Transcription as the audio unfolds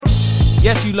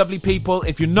Yes, you lovely people,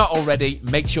 if you're not already,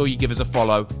 make sure you give us a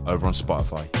follow over on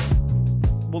Spotify.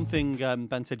 One thing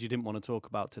Ben said you didn't want to talk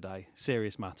about today,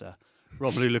 serious matter,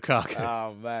 Romelu Lukaku.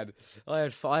 Oh, man. I had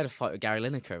a fight with Gary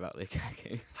Lineker about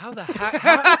Lukaku. How the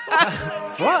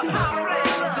heck? What?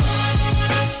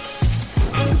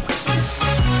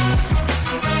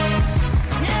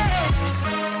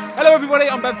 Hello everybody,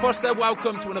 I'm Ben Foster.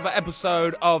 Welcome to another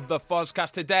episode of the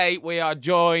Fozcast. Today we are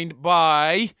joined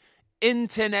by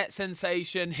internet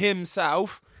sensation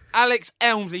himself, Alex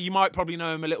Elmsley. You might probably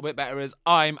know him a little bit better as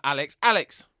ImAllexx.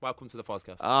 Alex, welcome to the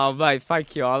Fozcast. Oh, mate,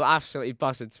 thank you. I'm absolutely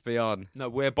buzzing to be on. No,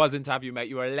 we're buzzing to have you, mate.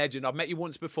 You're a legend. I've met you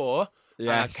once before.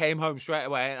 Yeah. I came home straight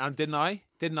away, and didn't I?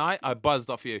 I buzzed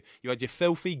off you. You had your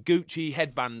filthy Gucci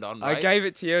headband on, right? I gave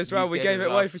it to you as well. We gave it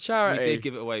away for charity. We did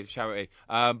give it away for charity.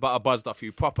 But I buzzed off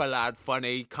you. Proper lad,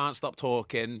 funny, can't stop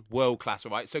talking, world class,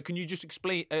 all right? So can you just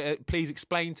please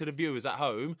explain to the viewers at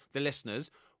home, the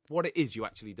listeners, what it is you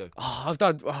actually do? Oh,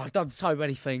 I've done so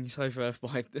many things over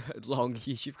my long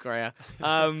YouTube career.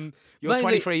 You're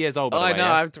 23 years old, by the way. I know,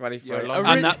 yeah? I'm 23.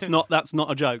 And that's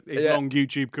not a joke. It's Yeah. long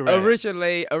YouTube career.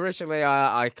 Originally,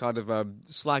 I kind of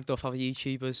slagged off other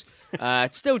YouTubers.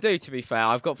 Still do, to be fair.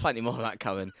 I've got plenty more of that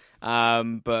coming.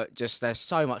 But just there's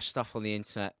so much stuff on the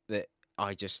internet that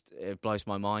it blows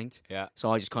my mind. Yeah. So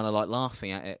I just kind of like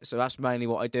laughing at it. So that's mainly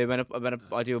what I do. And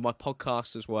I do my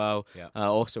podcast as well. Yeah.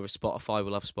 Also with Spotify. We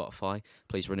love Spotify.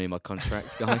 Please renew my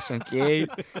contract, guys. Thank you.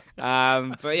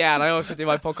 But yeah, and I also do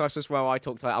my podcast as well. I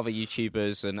talk to like, other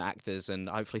YouTubers and actors and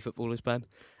hopefully footballers, Ben.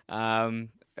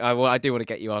 I do want to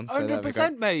get you on. So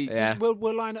 100%, mate. Yeah. Just,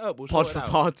 we'll line it up. We'll Pod sort for it out.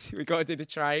 pod. We've got to do the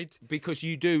trade. Because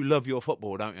you do love your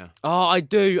football, don't you? Oh, I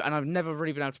do, and I've never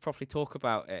really been able to properly talk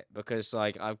about it because,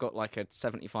 like, I've got like a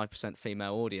 75%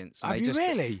 female audience. And Have you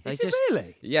really? They Is it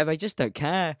really? Yeah, they just don't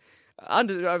care.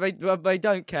 They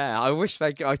don't care. I wish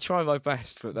I try my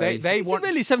best, but they Is it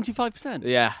really 75%?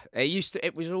 Yeah,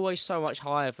 it was always so much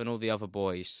higher than all the other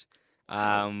boys,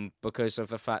 because of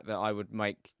the fact that I would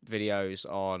make videos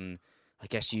on, I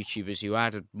guess, YouTubers who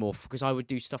added more, because I would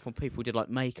do stuff on people who did like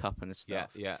makeup and stuff.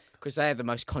 Yeah. Because they're the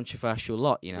most controversial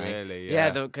lot, you know. Really?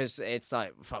 Yeah, Yeah. because it's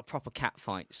like proper cat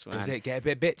fights, man. Does it get a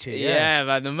bit bitchy? Yeah,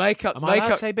 man. The makeup. Am I allowed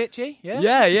to say bitchy? Yeah,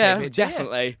 You say bitchy,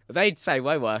 definitely. They'd say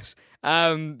way worse.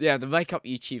 The makeup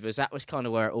YouTubers, that was kind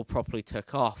of where it all properly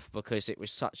took off because it was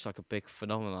such like a big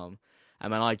phenomenon.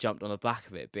 And then I jumped on the back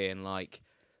of it being like,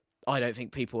 I don't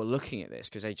think people are looking at this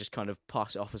because they just kind of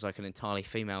pass it off as like an entirely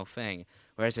female thing.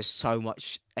 Whereas there's so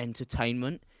much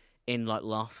entertainment in like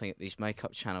laughing at these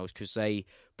makeup channels because they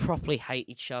properly hate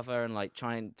each other and like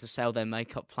trying to sell their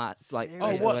makeup plats. Like, Oh,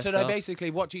 all what? that So they stuff. basically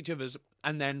watch each other's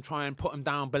and then try and put them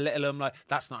down, belittle them, like,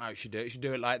 that's not how you should do it. You should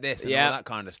do it like this and Yeah. all that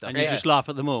kind of stuff. And you just laugh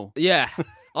at them all. Yeah,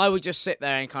 I would just sit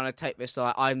there and kind of take this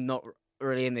like I'm not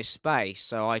really in this space,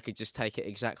 so I could just take it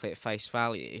exactly at face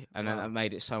value, and then that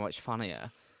made it so much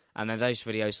funnier. And then those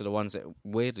videos are the ones that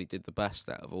weirdly did the best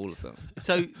out of all of them.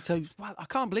 So wow, I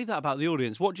can't believe that about the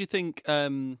audience. What do you think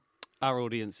our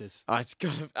audience is?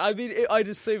 I'd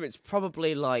assume it's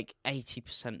probably like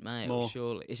 80% male. More.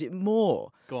 Surely, is it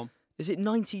more? Go on. Is it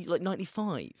 90, like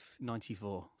 95?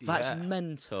 94. That's Yeah.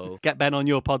 mental. Get Ben on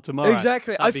your pod tomorrow.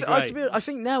 Exactly. That'd be great. To be honest, I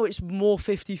think now it's more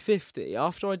 50-50.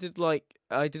 After I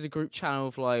did a group channel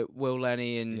of like Will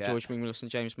Lenny and Yeah. George Minglis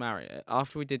and James Marriott.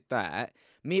 After we did that,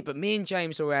 me and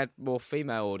James already had more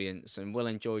female audience, and Will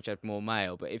and George had more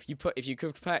male. But if you put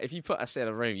us in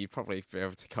a room, you'd probably be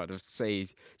able to kind of see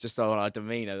just on our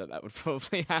demeanour that would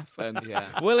probably happen.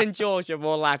 Yeah. Will and George are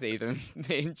more laddie than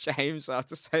me and James are,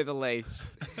 to say the least.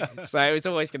 So it was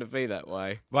always going to be that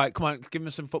way. Right, come on, give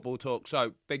me some football talk.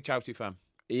 So, big Chelsea fan.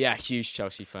 Yeah, huge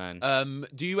Chelsea fan.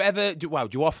 Do you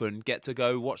often get to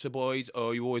go watch the boys, or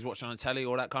are you always watching on telly,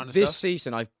 all that kind of This stuff?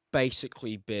 season, I've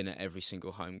basically been at every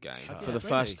single home game Shut for up. the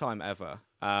first time ever.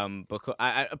 Because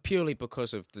purely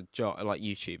because of the job, like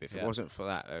YouTube. If Yeah. it wasn't for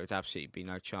that, there would absolutely be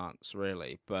no chance,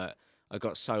 really. But I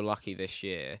got so lucky this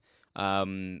year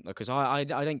because I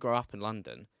didn't grow up in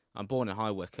London. I'm born in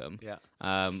High Wycombe. Yeah.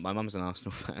 My mum's an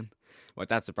Arsenal fan. My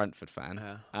dad's a Brentford fan.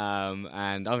 Yeah.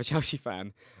 And I'm a Chelsea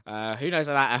fan. Who knows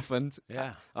how that happened?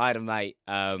 Yeah. I had a mate.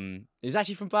 He was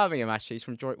actually from Birmingham, actually. He's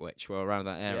from Droitwich, well, around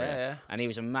that area. Yeah. And he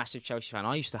was a massive Chelsea fan.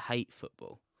 I used to hate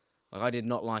football. Like, I did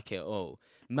not like it at all.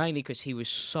 Mainly because he was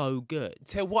so good.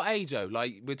 Till what age, though?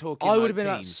 Like, we're talking I like would have been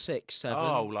about teens? 6, 7.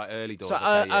 Oh, like early doors. So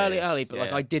okay, yeah. early, but like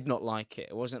Yeah. I did not like it.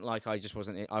 It wasn't like I just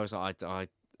wasn't. I was like I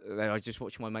was just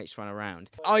watching my mates run around.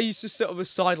 I used to sit on the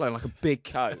sideline like a big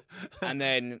coat, and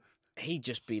then he'd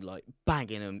just be like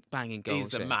banging goals. He's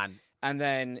the in. man. And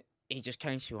then he just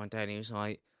came to me one day and he was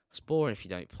like, "It's boring if you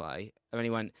don't play." And then he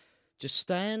went, "Just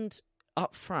stand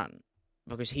up front,"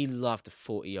 because he loved the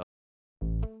 40-yard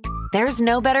There's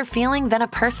no better feeling than a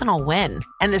personal win.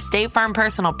 And the State Farm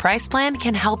Personal Price Plan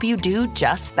can help you do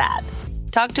just that.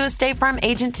 Talk to a State Farm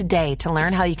agent today to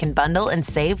learn how you can bundle and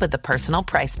save with the Personal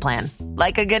Price Plan.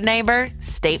 Like a good neighbor,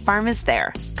 State Farm is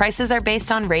there. Prices are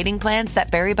based on rating plans that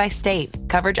vary by state.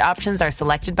 Coverage options are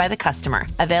selected by the customer.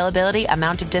 Availability,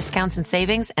 amount of discounts and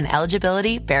savings, and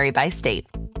eligibility vary by state.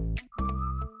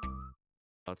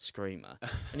 Screamer,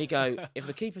 and you go, if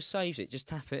the keeper saves it, just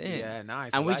tap it in. Yeah,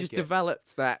 nice. And I we like just it.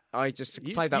 developed that. I just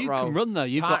played that you role. You can run though.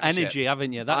 You've got Partnership. energy,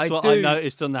 haven't you? That's I what do. I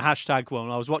noticed on the hashtag one.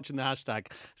 I was watching the hashtag.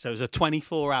 So it was a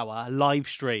 24-hour live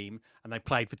stream, and they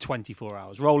played for 24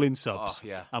 hours, rolling subs. Oh,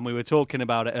 yeah. And we were talking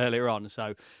about it earlier on.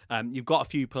 So you've got a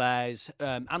few players.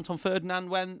 Anton Ferdinand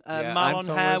went. Marlon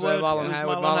Harewood.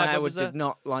 Marlon Harewood did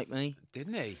not like me.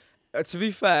 Didn't he? To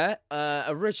be fair,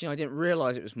 originally I didn't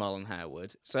realise it was Marlon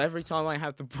Harewood. So every time I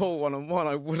had the ball one-on-one,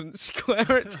 I wouldn't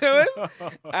square it to him.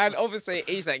 And obviously,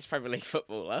 he's an ex-Premier League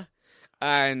footballer.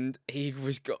 And he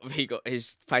got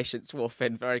his patience wore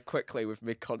thin very quickly with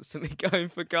me constantly going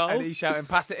for goal. And he's shouting,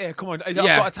 pass it here, come on. I've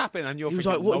got a tap in, and you're He was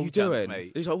thinking, like, what are no you chance, doing?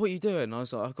 mate. He was like, what are you doing? And I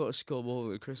was like, I've got to score more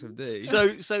than Chris MD.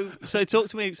 So talk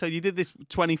to me. So you did this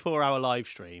 24-hour live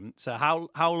stream. So how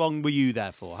long were you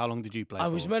there for? How long did you play I for?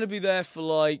 was meant to be there for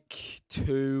like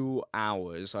 2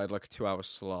 hours. I had like a 2-hour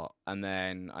slot, and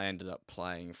then I ended up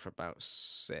playing for about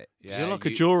 6. Yeah, You're like a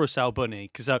Duracell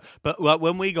bunny. But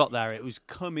when we got there, it was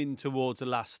coming towards the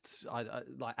last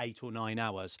like 8 or 9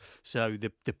 hours. So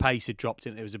the pace had dropped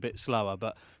in. It was a bit slower.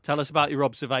 But tell us about your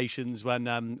observations when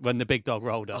the big dog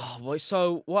rolled up. Oh, well,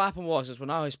 so what happened was when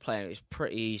I was playing, it was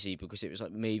pretty easy because it was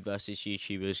like me versus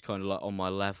YouTubers kind of like on my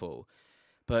level.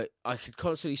 But I could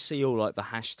constantly see all like the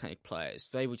hashtag players.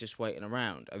 They were just waiting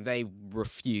around, and they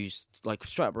refused, like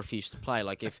straight up refused to play.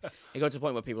 Like if it got to the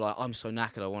point where people were like, I'm so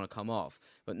knackered, I want to come off,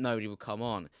 but nobody would come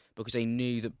on because they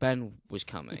knew that Ben was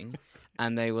coming.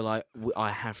 And they were like,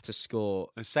 I have to score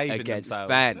against themselves.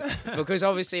 Ben. Because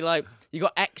obviously, like, you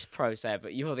got ex-pros there,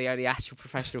 but you're the only actual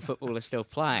professional footballer still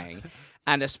playing.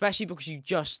 And especially because you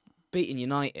just beaten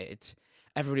United,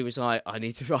 everybody was like, I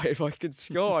need to write if I can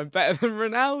score. I'm better than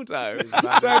Ronaldo.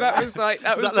 So that was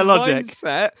the logic?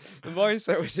 mindset. The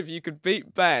mindset was if you could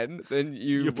beat Ben, then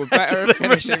you're were better at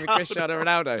finishing than Cristiano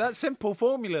Ronaldo. That's simple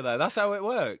formula, though. That's how it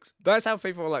works. That's how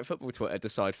people like football Twitter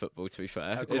decide football, to be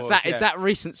fair. Course, it's that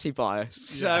recency bias.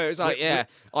 So it's like,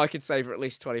 I could say for at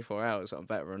least 24 hours I'm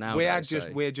better than Ronaldo.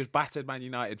 We had just battered Man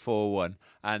United 4-1.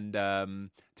 And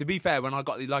to be fair, when I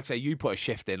got, like I say, you put a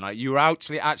shift in. Like, you were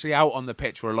actually out on the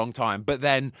pitch for a long time. But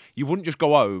then you wouldn't just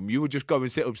go home. You would just go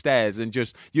and sit upstairs and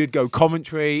you'd go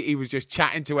commentary. He was just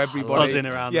chatting to everybody. Buzzing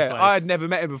around the place. I had never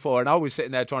met him before, and I was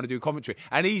sitting there trying to do commentary.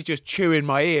 And he's just chewing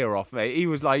my ear off, mate. He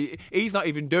was like, he's not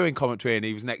even doing commentary, and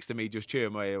he was next to me just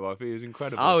chewing my ear off. It was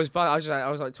incredible. I was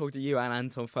like talking to you and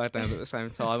Anton Ferdinand at the same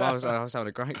time. I was having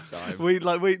a great time. We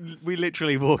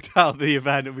literally walked out the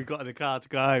event and we got in the car to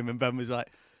go home, and Ben was like,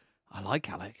 I like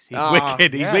Alex. He's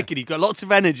wicked. He's wicked. He's got lots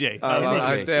of energy.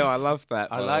 I do. I love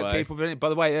that. I like people. By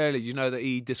the way, earlier, you know that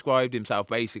he described himself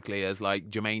basically as like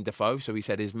Jermaine Defoe. So he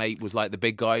said his mate was like the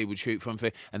big guy who would shoot from,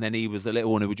 and then he was the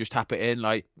little one who would just tap it in,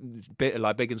 like bit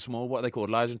like big and small. What are they called?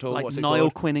 Large and tall. Like What's it Niall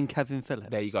called? Quinn and Kevin Phillips.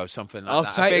 There you go. Something like I'll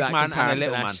that. take A big that man and a comparison,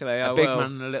 little man. actually, A I big will. man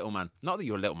and a little man. Not that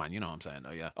you're a little man. You know what I'm saying,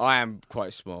 though. Yeah. I am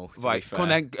quite small. To Right. be fair.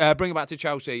 Come on then. Bring it back to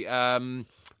Chelsea.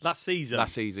 Last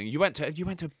season, you went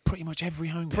to pretty much every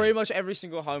home game. Pretty much every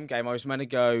single home game. I was meant to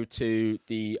go to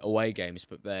the away games,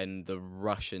 but then the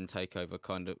Russian takeover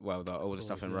all the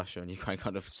stuff in Russia and Ukraine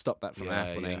kind of stopped that from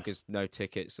happening because no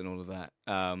tickets and all of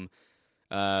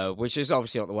that. Which is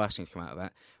obviously not the worst thing to come out of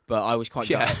that. But I was quite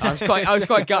gutted. I was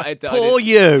quite gutted that Poor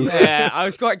you. Yeah, I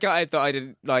was quite gutted that I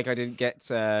didn't get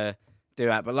to do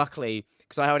that. But luckily,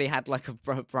 because I already had like a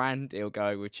brand deal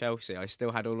going with Chelsea, I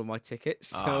still had all of my tickets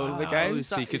to all of the games.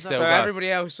 So you could still So go.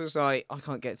 everybody else was like, I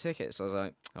can't get tickets. I was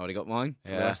like, I already got mine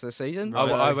for the rest of the season.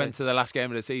 I went to the last game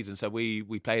of the season, so we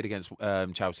played against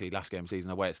Chelsea last game of the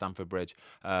season away at Stamford Bridge,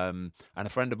 and a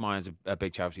friend of mine's a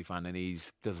big Chelsea fan, and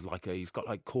he's got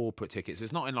like corporate tickets.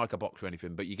 It's not in like a box or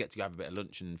anything, but you get to have a bit of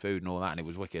lunch and food and all that, and it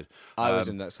was wicked. I was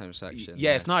in that same section.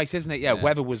 Yeah, it's nice, isn't it? Yeah,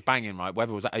 weather was banging, right?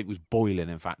 It was boiling.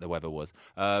 In fact, the weather was,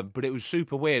 but it was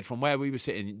super weird from where we were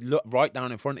sitting. Look right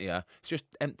down in front of you, it's just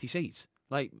empty seats.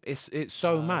 Like it's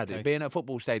so mad. Okay. Being at a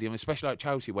football stadium, especially like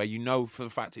Chelsea, where you know for the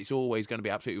fact it's always going to be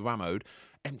absolutely rammed,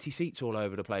 empty seats all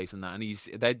over the place and that. And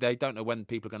they don't know when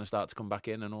people are going to start to come back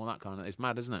in and all that kind of. It's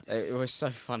mad, isn't it? It was so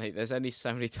funny. There's only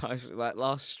so many times, like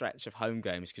last stretch of home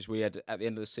games, because we had at the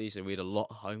end of the season we had a lot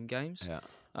of home games,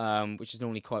 which is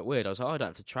normally quite weird. I was like, I don't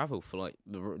have to travel for like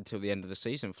until the end of the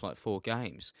season for like 4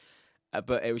 games.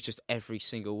 But it was just every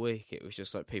single week. It was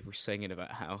just like people singing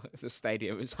about how the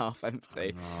stadium was half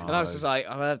empty, and I was just like,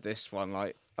 I've heard this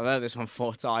one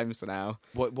 4 times now.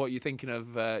 What are you thinking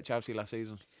of Chelsea last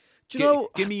season? Do you know?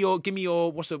 Give me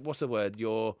your what's the word?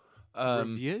 Your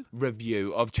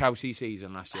review of Chelsea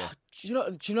season last year.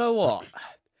 Do you know what?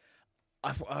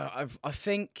 I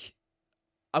think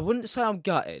I wouldn't say I'm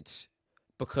gutted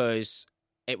because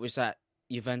it was that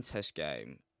Juventus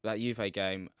game, that Juve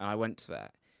game, and I went to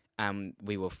that. And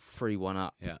we were 3-1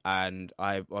 up, and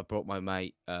I brought my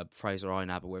mate Fraser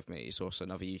Einaber with me. He's also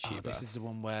another YouTuber. Oh, this is the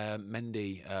one where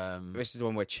Mendy. This is the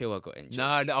one where Chua got injured.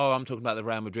 No, I'm talking about the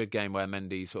Real Madrid game where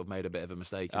Mendy sort of made a bit of a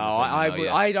mistake. I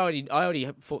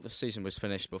already thought the season was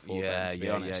finished before. To be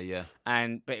honest. Yeah.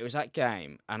 But it was that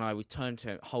game, and I would turn to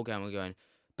him the whole game and going,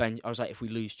 Ben. I was like, if we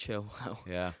lose Chilwell,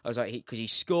 yeah. I was like, because he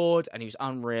scored and he was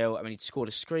unreal. I mean, he'd scored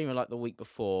a screamer like the week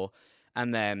before,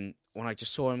 and then when I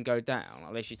just saw him go down,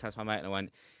 I literally turned to my mate and I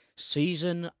went,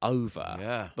 season over.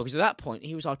 Yeah. Because at that point,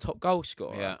 he was our top goal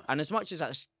scorer. Yeah. And as much as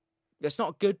that's not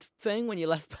a good thing when you're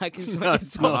left back and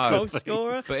top goal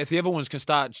scorer. But if the other ones can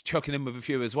start chucking in with a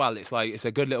few as well, it's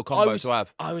a good little combo to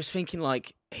have. I was thinking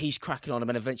like, he's cracking on him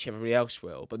and eventually everybody else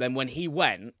will. But then when he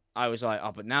went, I was like,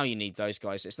 but now you need those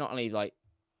guys. It's not only like,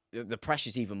 the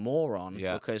pressure's even more on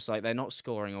because like they're not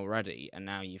scoring already. And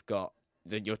now you've got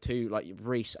your two, like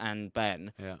Reece and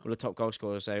Ben, were the top goal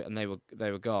scorers, and they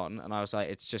were gone. And I was like,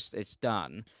 it's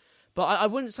done. But I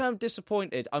wouldn't say I'm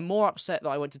disappointed. I'm more upset that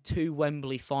I went to 2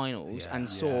 Wembley finals and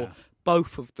saw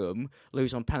both of them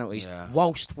lose on penalties,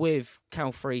 whilst with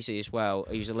Cal Freese as well,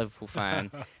 who's a Liverpool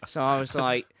fan. So I was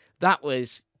like, that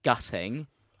was gutting.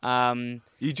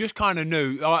 You just kind of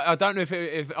knew. I don't know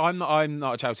if I'm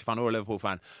not a Chelsea fan or a Liverpool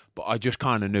fan, but I just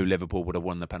kind of knew Liverpool would have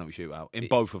won the penalty shootout in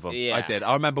both of them. Yeah. I did.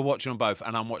 I remember watching them both,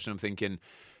 and I'm watching them thinking,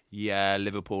 yeah,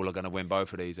 Liverpool are going to win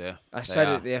both of these here. I said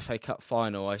at the FA Cup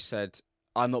final, I said,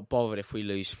 I'm not bothered if we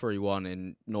lose 3-1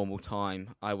 in normal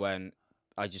time.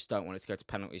 I just don't want it to go to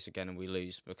penalties again and we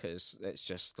lose because it's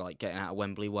just like getting out of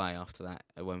Wembley way after that.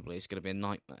 At Wembley, it's going to be a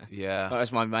nightmare. Yeah. That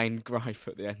was my main gripe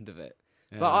at the end of it.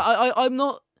 Yeah. But I'm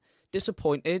not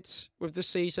disappointed with the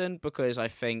season because I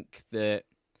think that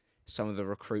some of the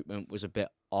recruitment was a bit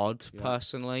odd,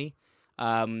 personally.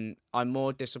 I'm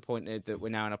more disappointed that we're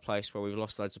now in a place where we've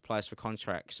lost loads of players for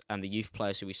contracts and the youth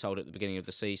players who we sold at the beginning of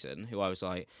the season, who I was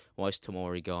like, why is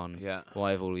Tomori gone? Yeah.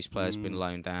 Why have all these players been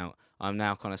loaned out? I'm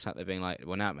now kind of sat there being like,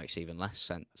 well, now it makes even less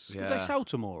sense. Yeah. Did they sell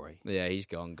Tomori? Yeah, he's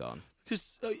gone.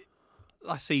 Because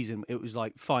last season it was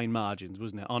like fine margins,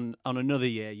 wasn't it? On another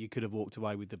year, you could have walked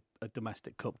away with a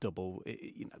domestic cup double,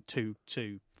 two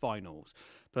finals.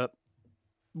 But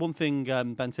one thing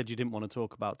Ben said you didn't want to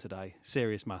talk about today,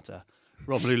 serious matter.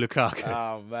 Romelu Lukaku.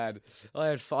 Oh man, I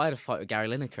had a fight with Gary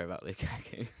Lineker about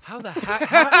Lukaku. How the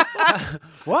heck?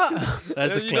 What?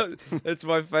 There's the clip. It's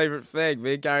my favourite thing.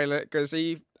 Me and Gary Lineker, because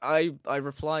I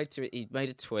replied to it. He made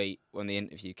a tweet when the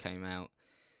interview came out,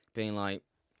 being like,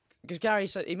 because Gary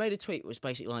said he made a tweet that was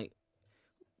basically like,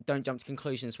 don't jump to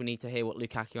conclusions. We need to hear what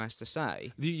Lukaku has to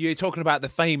say. You're talking about the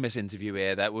famous interview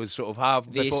here that was sort of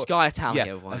Sky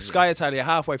Italia one. Sky Italia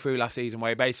halfway through last season where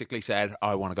he basically said,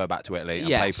 I want to go back to Italy and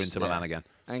play for Inter Milan again.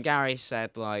 And Gary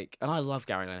said, like, and I love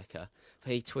Gary Lineker,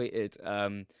 but he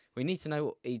tweeted, we need to know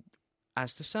what he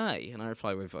has to say. And I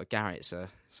replied with, Gary, it's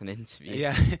an interview.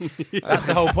 Yeah, that's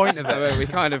the whole point of it.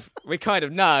 we kind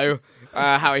of know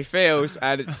how he feels,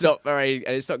 and it's not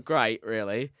great,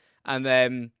 really. And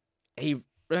then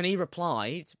he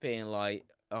replied, being like,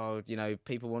 "Oh,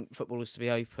 people want footballers to be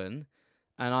open,"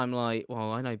 and I'm like,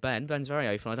 "Well, I know Ben. Ben's very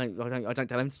open. I don't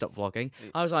tell him to stop vlogging."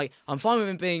 I was like, "I'm fine with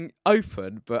him being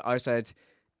open," but I said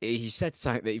he said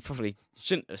something that he probably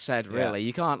shouldn't have said. Really,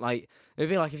 you can't it'd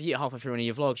be like if you get halfway through one of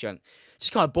your vlogs, you went,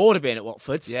 just kind of bored of being at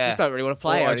Watford. Yeah. Just don't really want to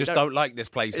play. Or I just don't like this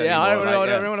place anymore. I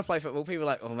don't really want to play football. People are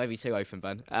like, "Oh, maybe too open,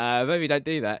 Ben. Maybe don't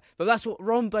do that." But that's what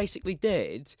Ron basically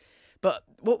did. But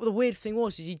what the weird thing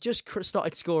was is he just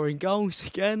started scoring goals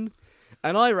again.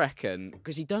 And I reckon,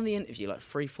 because he'd done the interview like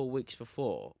 3-4 weeks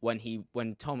before, when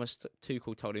Thomas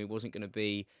Tuchel told him he wasn't going to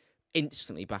be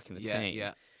instantly back in the team.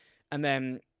 Yeah. And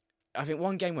then I think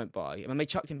one game went by, and then they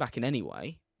chucked him back in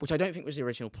anyway, which I don't think was the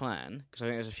original plan, because I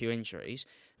think there's a few injuries.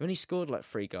 And then he scored like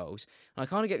 3 goals. And I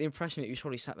kind of get the impression that he was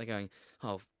probably sat there going,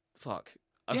 oh, fuck.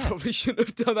 I probably shouldn't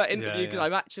have done that interview because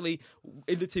I'm actually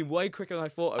in the team way quicker than I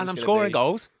thought I was. And I'm scoring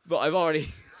goals. But I've already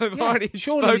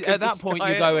surely at that point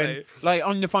you're going anyway. like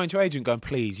on the phone to agent going,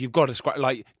 please, you've got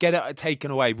to get it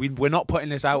taken away. We're not putting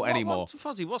this out anymore.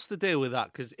 Fuzzy, what's the deal with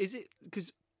that? Because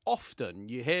often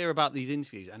you hear about these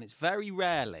interviews and it's very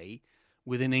rarely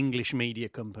with an English media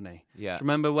company. Yeah. Do you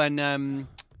remember when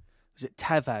was it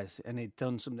Tevez, and he'd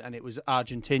done something, and it was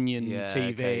Argentinian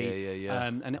TV. Okay, yeah.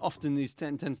 And it often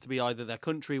tends to be either their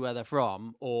country where they're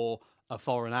from or a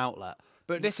foreign outlet.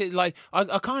 But this is like I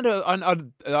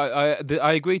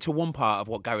agree to one part of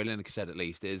what Gary Lineker said. At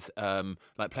least is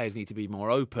like players need to be more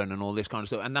open and all this kind of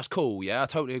stuff, and that's cool. Yeah, I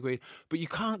totally agree. But you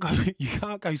can't go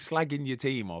slagging your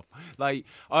team off. Like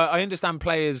I understand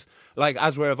players, like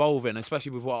as we're evolving,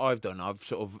 especially with what I've done, I've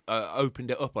sort of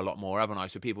opened it up a lot more, haven't I?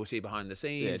 So people see behind the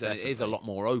scenes, and it is a lot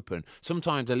more open.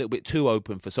 Sometimes a little bit too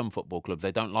open for some football clubs.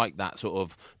 They don't like that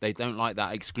they don't like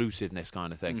that exclusiveness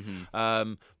kind of thing.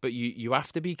 Mm-hmm. But you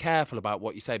have to be careful about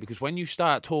what you say, because when you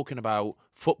start talking about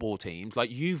football teams,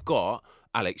 like you've got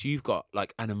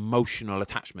like an emotional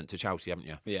attachment to Chelsea, haven't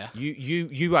you? Yeah.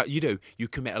 You do. You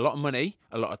commit a lot of money,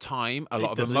 a lot of time, a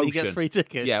lot of Doesn't emotion. he get free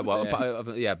tickets? Yeah, well,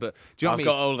 Yeah. but do you know what I I've mean?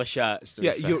 got all the shirts.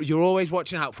 Yeah, you're always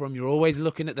watching out for them. You're always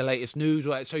looking at the latest news,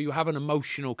 so you have an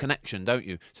emotional connection, don't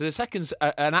you? So the second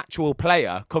an actual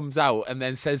player comes out and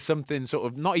then says something sort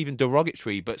of not even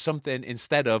derogatory, but something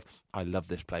instead of "I love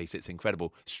this place, it's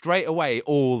incredible," straight away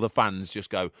all the fans just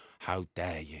go, "How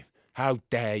dare you? How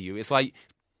dare you?" It's like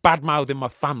bad-mouthing my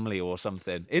family or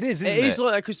something. It is, isn't it? It is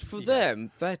like that, because for them,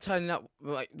 they're turning up,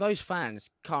 like, those fans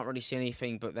can't really see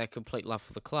anything but their complete love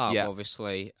for the club,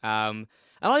 obviously. And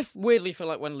I weirdly feel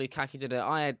like when Lukaku did it,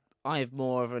 I have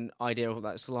more of an idea of what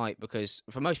that's like, because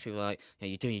for most people, like,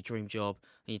 you're doing your dream job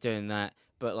and you're doing that,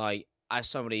 but like, as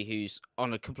somebody who's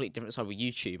on a complete different side with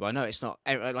YouTube, I know it's not,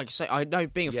 like I say, I know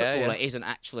being a footballer isn't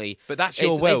actually... But that's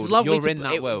your world. It's lovely you're in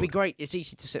that it world. It would be great. It's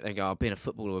easy to sit there and go, being a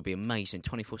footballer would be amazing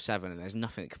 24/7 and there's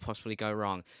nothing that could possibly go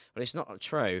wrong. But it's not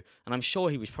true. And I'm sure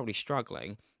he was probably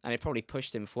struggling, and it probably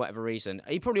pushed him for whatever reason.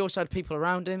 He probably also had people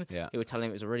around him who were telling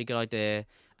him it was a really good idea.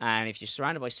 And if you're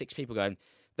surrounded by 6 people going,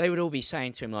 they would all be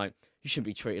saying to him, like, "You shouldn't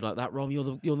be treated like that, Rob. You're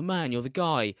the man. You're the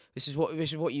guy. This is what you're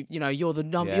the you're the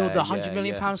 £100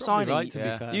 million signing. Right, to be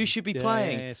fair. You should be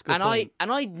playing." It's a good point.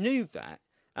 I knew that,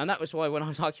 and that was why when I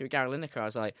was arguing with Gary Lineker, I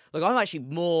was like, "Look, I'm actually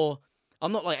more.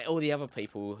 I'm not like all the other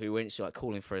people who went like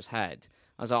calling for his head."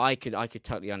 I was like, I could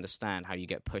totally understand how you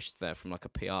get pushed there from like a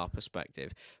PR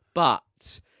perspective,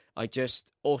 but I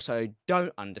just also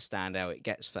don't understand how it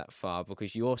gets that far,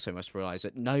 because you also must realise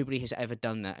that nobody has ever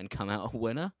done that and come out a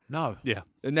winner. No. Yeah.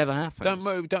 It never happens.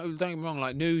 Don't get me wrong.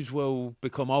 Like, news will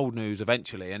become old news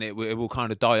eventually, and it will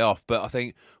kind of die off. But I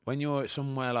think when you're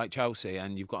somewhere like Chelsea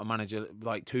and you've got a manager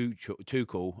like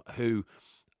Tuchel, who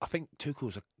I think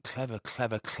Tuchel's a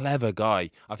clever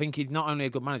guy. I think he's not only a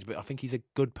good manager, but I think he's a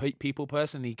good people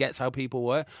person. He gets how people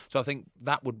work. So I think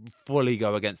that would fully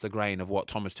go against the grain of what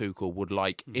Thomas Tuchel would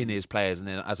like in his players and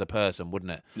as a person,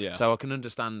 wouldn't it? Yeah. So I can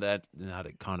understand that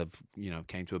it kind of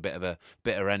came to a bit of a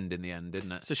bitter end in the end,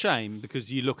 didn't it? It's a shame,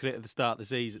 because you look at it at the start of the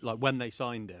season, like when they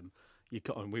signed him,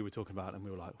 and we were talking about it, and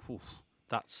we were like, "Oof,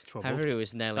 that's trouble." Everybody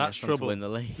was nailing That's us on to trouble. win the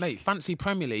league. Mate, fancy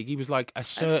Premier League, he was like a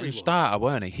certain Everyone. starter,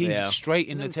 weren't he? He's straight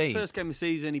in the team. First game of the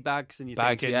season, he bags, and you're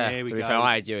Bags, thinking, yeah. here we To be go. fair,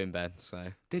 I had you in, Ben, so...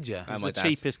 Did you? He was my the dad.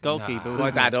 cheapest goalkeeper. Nah. My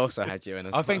wasn't dad he? also had you in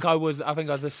as I think I was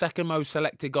the second most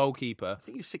selected goalkeeper. I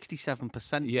think he was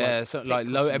 67%. Yeah, so like pick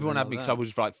or low. something Everyone had me like because I that.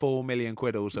 was like £4 million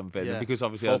or something. Yeah. Because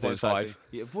obviously I was doing 4.5. something.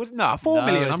 Yeah, no, 4 No,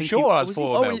 million. I I'm think sure he- I was was he-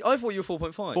 4 Oh, mil. I thought you were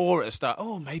 4.5. 4 at the start.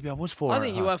 Oh, maybe I was 4. I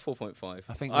think you were 4.5.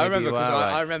 I think I maybe remember you because were,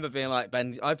 right. I remember being like,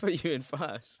 Ben, I put you in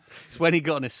first. It's when he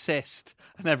got an assist,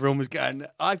 and everyone was going,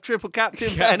 "I've triple captain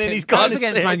Ben, Captain and he's That got was an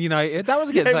against assist." Man United. That was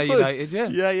against Man it was. United.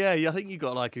 Yeah. Yeah. I think you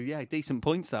got like decent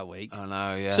points that week. I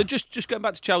know. Yeah. So just going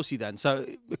back to Chelsea then. So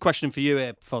a question for you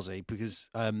here, Fozzie, because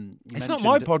you it's not mentioned-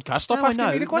 my podcast. Stop No, I asking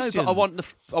know, me the no, questions.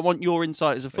 but I want your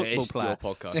insight as a It football is player.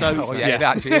 your podcast. So Oh, yeah, it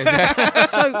actually is. Yeah.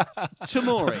 so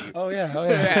Tomori. Oh yeah.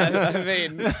 yeah, I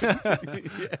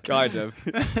mean, kind of.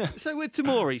 So with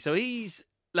Tomori, so he's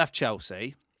left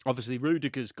Chelsea. Obviously,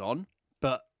 Rudiger's gone,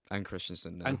 but And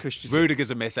Christensen now. and Christian.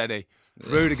 Rudiger's a miss, Eddie.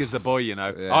 Rudiger's the boy, you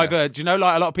know. Yeah. I've heard, do you know,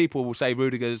 like a lot of people will say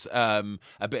Rudiger's a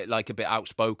bit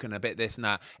outspoken, a bit this and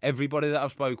that. Everybody that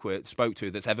I've spoke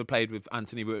to that's ever played with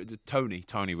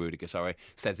Tony Rudiger,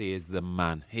 says he is the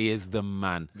man. He is the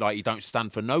man. Like, he don't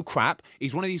stand for no crap.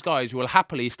 He's one of these guys who will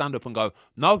happily stand up and go,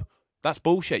 no, that's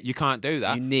bullshit. You can't do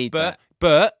that. You need but, that.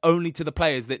 But only to the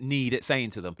players that need it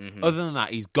saying to them. Mm-hmm. Other than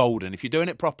that, he's golden. If you're doing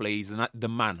it properly, he's the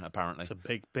man, apparently. It's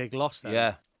a big loss there.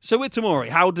 Yeah. So with Tomori,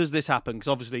 how does this happen? Because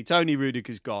obviously Tony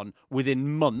Rudiger's gone.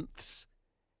 Within months,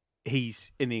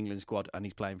 he's in the England squad and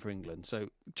he's playing for England. So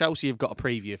Chelsea have got a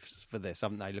preview for this,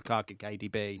 haven't they? Lukaku,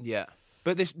 KDB. Yeah.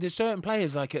 But there's certain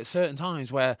players, like, at certain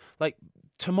times where, like,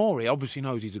 Tamori obviously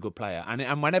knows he's a good player,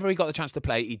 and whenever he got the chance to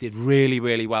play, he did really,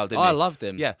 really well, didn't he? I loved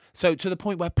him. Yeah. So to the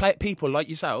point where people like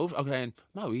yourself are going,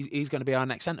 no, he's going to be our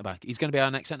next centre back. He's going to be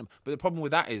our next centre back. But the problem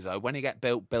with that is, though, when he get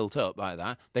built up like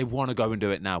that, they want to go and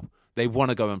do it now. They want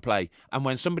to go and play. And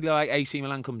when somebody like AC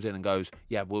Milan comes in and goes,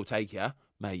 yeah, we'll take you,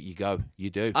 mate, you go, you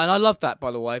do. And I love that,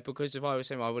 by the way, because if I was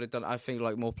him, I would have done. I think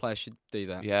like more players should do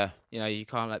that. Yeah. You know, you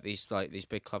can't let these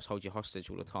big clubs hold you hostage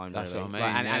all the time. That's really. what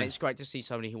I mean, And it's great to see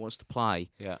somebody who wants to play.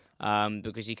 Yeah.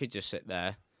 Because he could just sit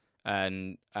there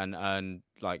and earn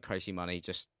like crazy money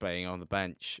just being on the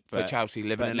bench For Chelsea,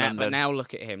 living in London. But now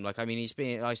look at him. Like, I mean,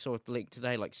 I saw the leak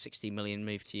today, like 60 million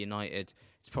moved to United.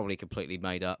 It's probably completely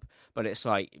made up, but it's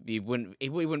like he wouldn't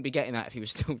be getting that if he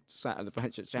was still sat at the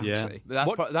bench at Chelsea. Yeah.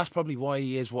 But that's probably why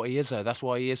he is what he is, though. That's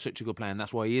why he is such a good player, and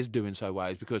that's why he is doing so well.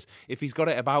 Is because if he's got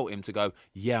it about him to go,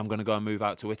 yeah, I'm going to go and move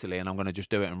out to Italy, and I'm going to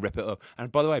just do it and rip it up.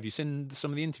 And by the way, have you seen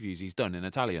some of the interviews he's done in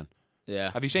Italian?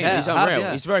 Yeah. Have you seen Yeah, it? he's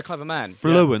unreal. He's a very clever man.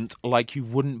 Fluent like you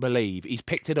wouldn't believe. He's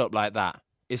picked it up like that.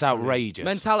 It's outrageous.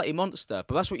 Mentality monster,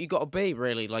 but that's what you got to be,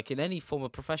 really, like in any form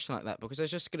of profession like that, because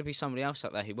there's just going to be somebody else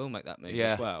out there who will make that move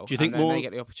as well. Do you think and more they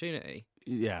get the opportunity?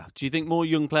 Yeah. Do you think more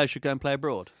young players should go and play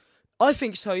abroad? I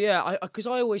think so. Yeah, because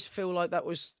I always feel like that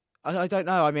was. I don't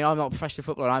know. I mean, I'm not a professional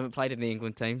footballer. I haven't played in the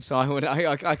England team, so I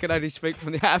can only speak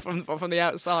from the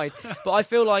outside. But I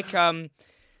feel like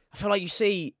you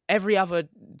see every other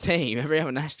team, every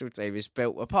other national team is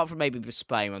built, apart from maybe with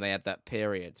Spain when they had that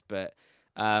period, but.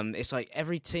 It's like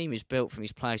every team is built from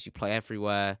these players who play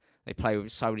everywhere. They play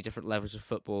with so many different levels of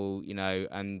football, you know,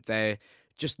 and they're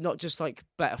just not just like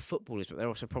better footballers, but they're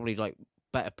also probably like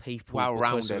better people.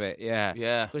 Well-rounded.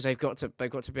 Yeah. Because they've got to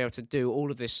be able to do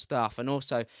all of this stuff, and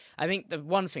also I think the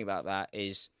one thing about that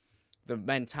is the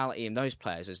mentality in those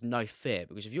players. There's no fear,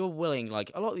 because if you're willing, like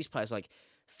a lot of these players, like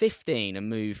 15 and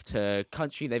move to a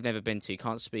country they've never been to,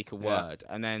 can't speak a word,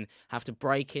 and then have to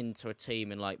break into a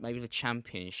team in like maybe the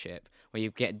Championship where you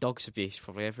get dogs abuse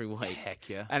probably every week. Heck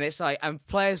yeah. And it's like, and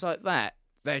players like that,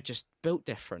 they're just built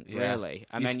different, Yeah. really.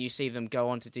 And then you see them go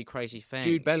on to do crazy things.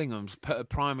 Jude Bellingham's a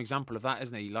prime example of that,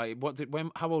 isn't he? Like,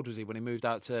 how old was he when he moved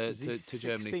out to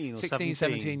Germany? 16,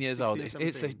 17 years old.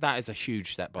 17. That is a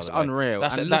huge step, by It's the way. unreal.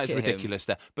 That And is look a at him. ridiculous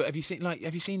step. But have you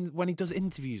seen when he does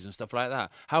interviews and stuff like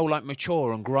that? How like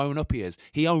mature and grown up he is.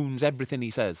 He owns everything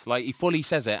he says. Like he fully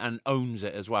says it and owns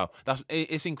it as well.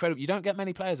 It's incredible. You don't get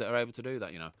many players that are able to do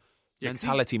that. You know,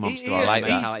 mentality monster. I like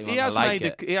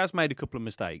that. He has made a couple of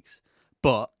mistakes.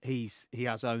 But he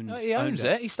has owned. He owns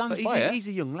it. He stands by it. He's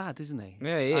a young lad, isn't he?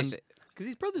 Yeah, he is. Because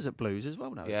his brother's at Blues as well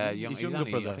now. Yeah, his younger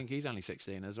brother. I think he's only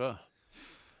 16 as well.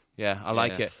 Yeah, I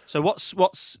like it. So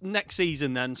what's next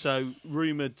season then? So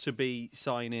rumoured to be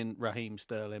signing Raheem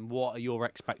Sterling. What are your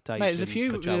expectations? Mate, there's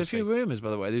a few rumours, by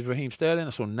the way. There's Raheem Sterling.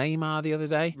 I saw Neymar the other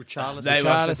day.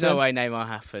 There's no way Neymar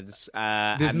happens.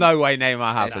 There's no way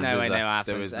Neymar happens. There's no way there? Neymar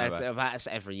There happens. is no way. That's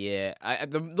every year.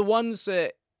 The ones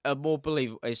that are more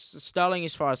believable is Sterling,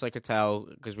 as far as I could tell,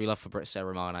 because we love Fabrizio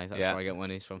Romano. That's where I get my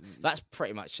news from. That's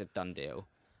pretty much a done deal.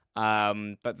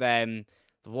 But then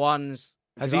the ones.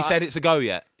 Has he said it's a go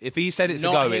yet? If he said it's a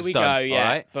go, it's done. Go, yeah. All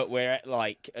right? But we're at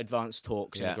like advanced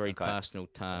talks and agreed okay. personal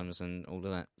terms and all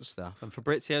of that stuff. And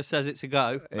Fabrizio says it's a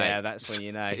go. Yeah, that's when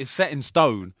you know. It's set in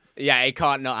stone. Yeah, it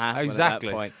can't not happen Exactly.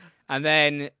 at that point. And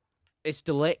then it's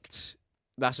Delict.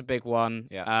 That's a big one,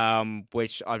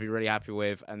 which I'd be really happy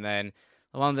with. And then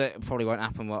the one that probably won't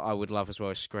happen, what I would love as well,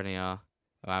 is Skriniar.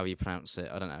 How you pronounce it?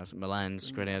 I don't know. Milan,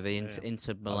 Skriniar, the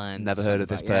Inter Milan. Never heard of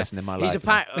this person in my life. He's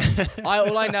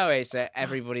all I know is that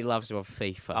everybody loves him on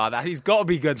FIFA. He's got to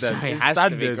be good then. So he It's has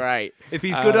standard. to be great. If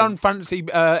he's good on fancy,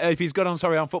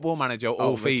 on Football Manager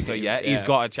or FIFA, he's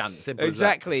got a chance. Simple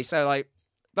Exactly. So like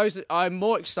those, I'm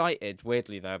more excited,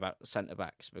 weirdly though, about centre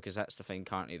backs, because that's the thing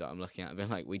currently that I'm looking at. I've been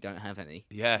like, we don't have any.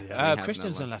 as that. We have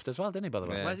Christensen none left as well, didn't he? By the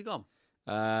way, Yeah. Where's he gone?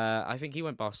 I think he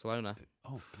went Barcelona.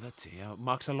 Oh bloody hell!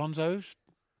 Marcos Alonso's.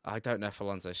 I don't know if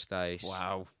Alonso stays.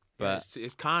 Wow. But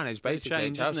it's carnage basically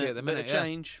Change, at Chelsea isn't it? at the Bit minute. of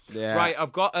change. yeah. Right,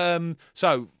 I've got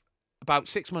so about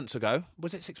 6 months ago.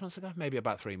 Was it 6 months ago? Maybe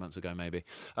about 3 months ago. Maybe.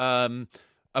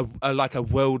 Like a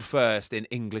world first in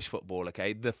English football.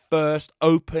 Okay, the first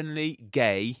openly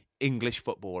gay English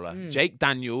footballer, Jake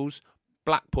Daniels,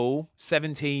 Blackpool,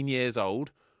 17 years old.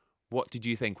 What did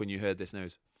you think when you heard this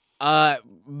news?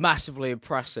 Massively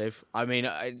impressive. I mean,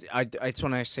 it's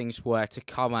one of those things where to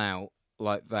come out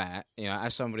like that, you know,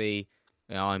 as somebody,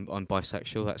 you know, I'm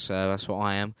bisexual. That's what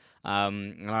I am.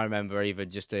 And I remember even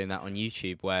just doing that on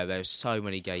YouTube, where there's so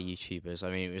many gay YouTubers.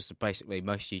 I mean, it was basically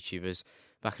most YouTubers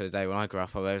back in the day when I grew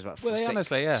up, there was about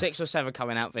honestly, yeah. 6 or 7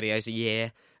 coming out videos a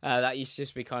year. That used to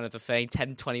just be kind of the thing.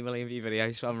 10, 20 million view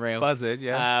videos for Unreal. Buzzard,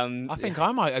 yeah. I think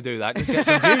I might do that. Just get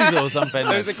some views or something.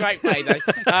 It was a great payday.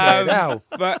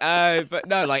 But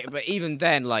no, like, but even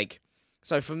then, like,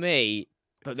 so for me,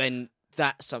 but then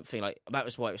that's something like that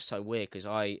was why it was so weird because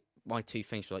my two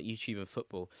things were like YouTube and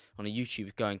football. On a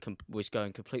YouTube, was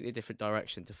going completely different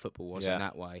direction to football was in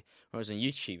that way. Whereas on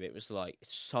YouTube, it was like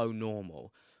it's so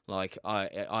normal. Like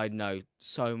I know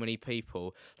so many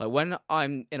people. Like when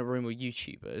I'm in a room with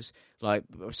YouTubers, like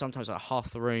sometimes like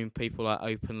half the room people are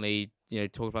openly,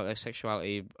 talk about their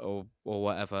sexuality or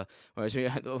whatever. Whereas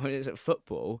when it's at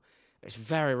football, it's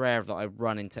very rare that I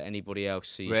run into anybody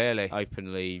else who's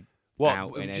openly.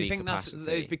 Out in do you think capacity.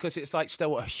 That's because it's like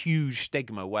still a huge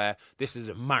stigma where this is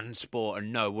a man's sport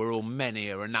and no, we're all men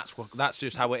here and that's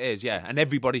just how it is, and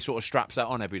everybody sort of straps that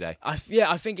on every day. I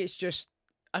think it's just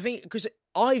because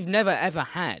I've never ever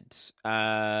had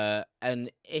an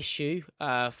issue.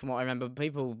 From what I remember,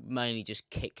 people mainly just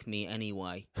kick me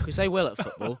anyway because they will at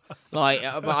football. But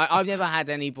I've never had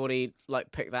anybody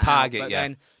like pick that target.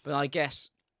 Out. But I guess.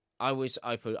 I was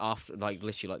open after,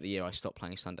 literally, the year I stopped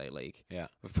playing Sunday League. Yeah.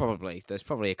 There's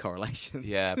probably a correlation.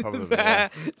 Yeah, probably. there,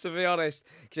 to be honest,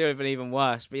 because it would have been even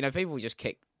worse. But, people just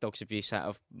kick dog's abuse out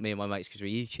of me and my mates because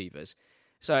we're YouTubers.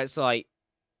 So it's like,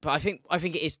 but I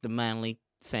think it is the manly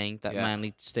thing, that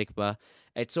manly stigma.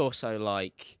 It's also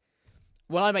like,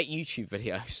 when I make YouTube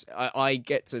videos, I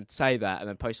get to say that and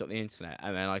then post it on the internet,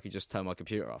 and then I can just turn my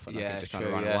computer off and I can just kind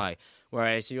of run away.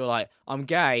 Whereas you're like, I'm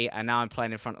gay, and now I'm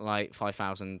playing in front of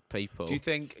 5,000 people. Do you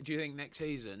think next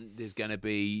season there's going to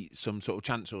be some sort of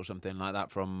chance or something like that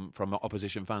from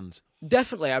opposition fans?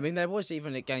 Definitely. I mean, there was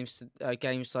even at games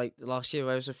like last year.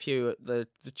 There was a few at the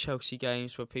Chelsea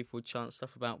games where people would chant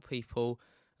stuff about people.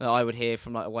 That I would hear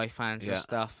from away fans and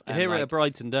stuff. You hear it at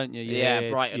Brighton, don't you? Yeah,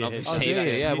 Brighton, obviously. Oh,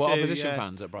 yeah, opposition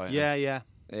fans at Brighton. Yeah.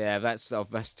 Yeah, that's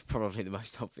probably the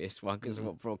most obvious one because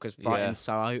Brighton's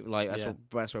so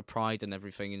that's where pride and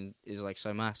everything is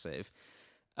so massive.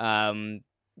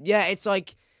 It's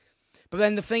like, but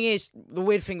then the thing is, the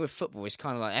weird thing with football is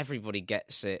kind of like everybody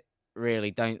gets it.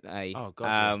 Really, don't they? Oh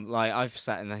God! I've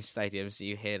sat in those stadiums, so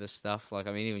you hear the stuff.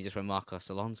 Even just when Marcos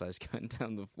Alonso's going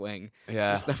down the wing,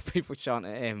 the stuff people chant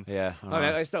at him. Yeah,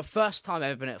 it's the first time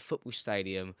I've ever been at a football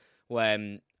stadium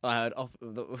when I heard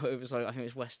it was I think it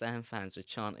was West Ham fans were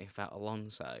chanting about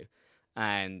Alonso,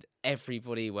 and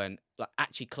everybody went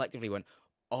actually collectively went,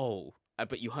 "Oh!"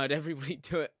 But you heard everybody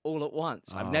do it all at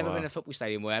once. I've never been in a football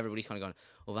stadium where everybody's kind of gone,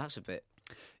 "Oh, that's a bit."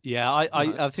 Yeah,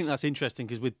 I think that's interesting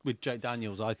because with Jay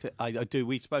Daniels, I do.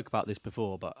 We spoke about this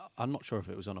before, but I'm not sure if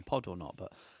it was on a pod or not.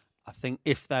 But I think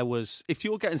if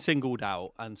you're getting singled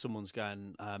out and someone's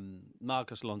going,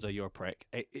 Marcos Alonso, you're a prick.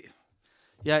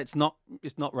 It's not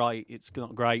right. It's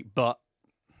not great, but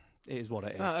it is what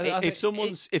it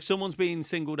is. If someone's being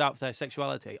singled out for their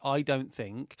sexuality, I don't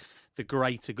think the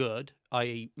greater good,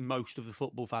 i.e. most of the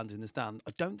football fans in the stand,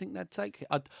 I don't think they'd take it.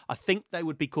 I think they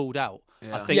would be called out.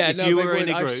 Yeah. I think if you were in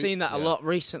a group... I've seen that a lot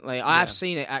recently. I have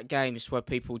seen it at games where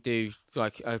people do,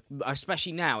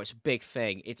 especially now, it's a big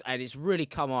thing. It's really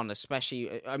come on,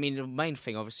 especially, I mean, the main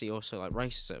thing, obviously, also,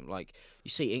 racism. You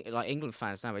see, England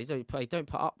fans now, they don't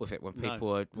put up with it when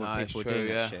people are doing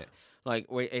that shit.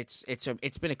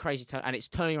 It's been a crazy turn, and it's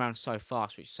turning around so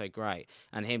fast, which is so great.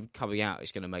 And him coming out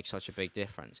is going to make such a big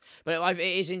difference. But it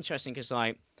is interesting because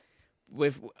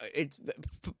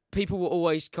people will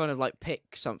always kind of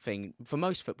pick something. For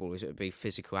most footballers, it would be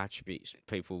physical attributes.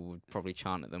 People would probably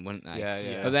chant at them, wouldn't they?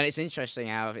 Yeah. But then it's interesting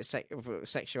how if it's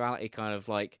sexuality, kind of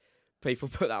people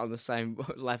put that on the same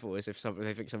level as if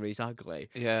they think somebody's ugly.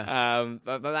 Yeah.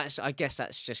 But I guess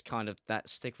that's just kind of that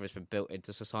stigma has been built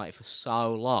into society for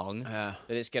so long that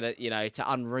it's gonna, to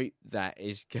unroot that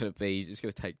it's gonna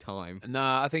take time. No,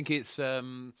 I think it's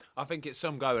some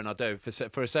going. I do for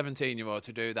a 17-year-old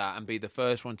to do that and be the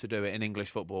first one to do it in English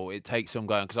football. It takes some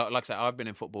going because, like I said, I've been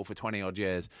in football for 20 odd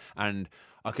years and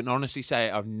I can honestly say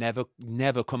I've never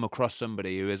come across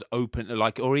somebody who is open,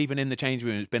 or even in the change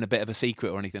room, it's been a bit of a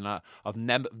secret or anything like that. I've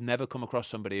never come across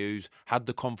somebody who's had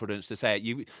the confidence to say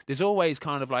it. There's always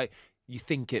kind of you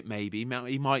think it maybe,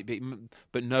 he might be,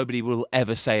 but nobody will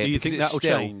ever say it. Do you think that will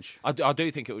change? I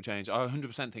do think it will change. I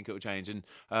 100% think it will change. And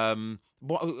I'm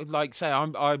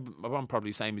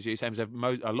probably the same as you, same as a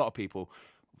lot of people.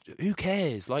 who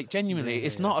cares? Like, genuinely,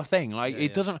 it's not a thing. Like,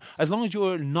 it doesn't. As long as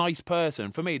you're a nice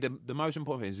person, for me, the most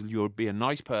important thing is you'll be a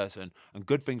nice person, and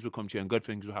good things will come to you, and good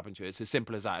things will happen to you. It's as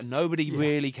simple as that. Nobody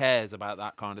really cares about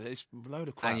that kind of. It's a load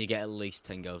of crap. And you get at least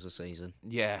 10 goals a season.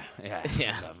 Yeah.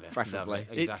 Lovely. Preferably.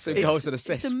 Exactly. Goals and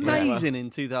assists. It's amazing in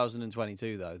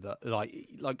 2022 though that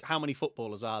like how many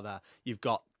footballers are there? You've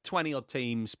got 20 odd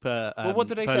teams per. Well, what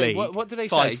do they per say? league. What do they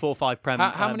five, say? 4, 5 Prem.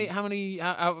 How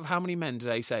many men do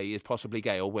they say is possibly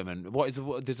gay or women?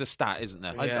 There's a stat, isn't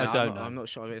there? I don't know. I'm not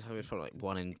sure. It's probably like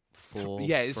 1 in 4.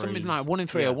 Yeah, it's something like 1 in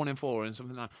 3 Yeah. or 1 in 4, and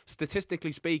something like.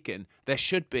 Statistically speaking, there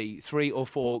should be 3 or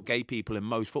 4 gay people in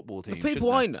most football teams. The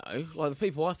people shouldn't I know, like the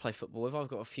people I play football with, I've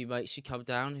got a few mates who come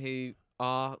down who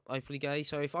are openly gay.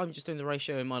 So if I'm just doing the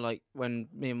ratio in my when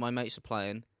me and my mates are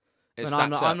playing, there? then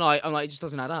I'm like, it just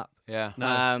doesn't add up. Yeah.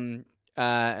 No.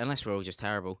 Unless we're all just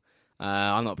terrible.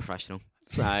 I'm not a professional.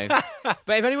 So, but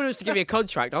if anyone was to give me a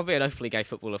contract, I'll be an openly gay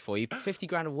footballer for you,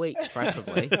 $50,000 a week,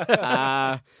 preferably.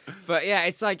 But yeah,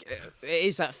 it's like it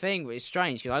is that thing. But it's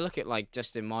strange because I look at like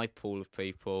just in my pool of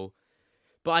people.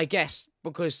 But I guess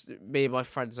because me and my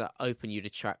friends are open, you'd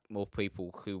attract more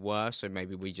people who were. So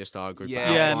maybe we just are a group. of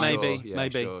Yeah, outliers.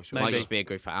 maybe. Sure. Might just be a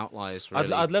group of outliers.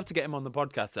 Really. I'd love to get him on the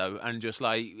podcast though, and just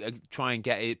like try and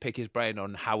pick his brain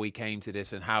on how he came to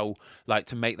this and how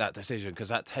to make that decision, because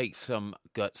that takes some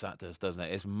guts. That does, doesn't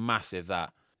it? It's massive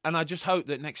that. And I just hope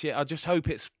that next year,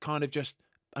 it's kind of just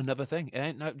another thing. It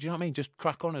ain't do you know what I mean? Just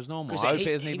crack on as normal. I hope it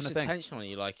isn't even a thing. Attention on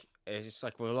you, it's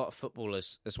like with a lot of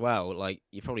footballers as well. Like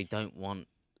you probably don't want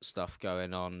stuff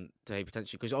going on to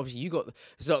potentially, because obviously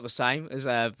it's not the same as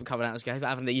coming out as gay, but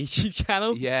having the YouTube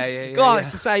channel. Yeah. God,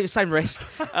 it's the same risk.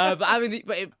 But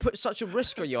it puts such a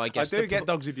risk on you, I guess. I do get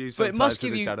dogs abuse, but it must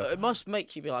give you. It must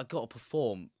make you be like, I've got to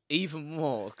perform even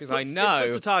more because I It know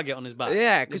puts a target on his back.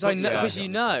 Yeah, because I It puts know a because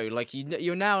target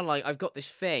you're now like, I've got this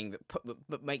thing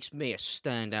that makes me a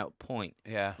standout point.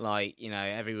 Yeah. Like,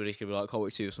 everybody's gonna be like, can't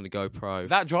wait to see this on the GoPro.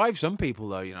 That drives some people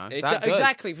though,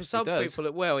 Exactly, for some does. people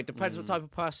it will. It depends what type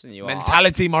of person you are.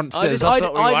 Mentality monsters. That's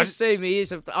what we want.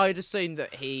 I'd assume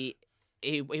that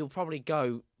he'll probably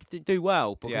do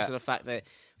well because of the fact that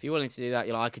if you're willing to do that,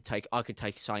 you're like, I could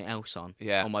take something else on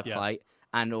my plate,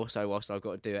 and also whilst I've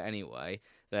got to do it anyway,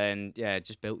 then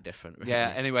just built different. Really.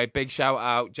 Yeah. Anyway, big shout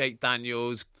out, Jake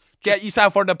Daniels. Get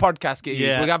yourself on the podcast, Keith.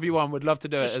 Yeah. We'll have you on. We'd love to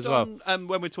do it as well.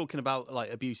 When we're talking about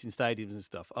like abuse in stadiums and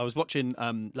stuff, I was watching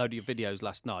a load of your videos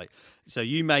last night. So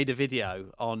you made a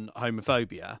video on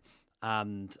homophobia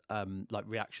and like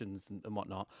reactions and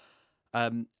whatnot.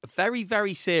 A very,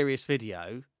 very serious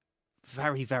video.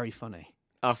 Very, very funny.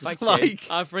 Oh, thank you.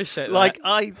 I appreciate that. Like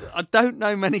I don't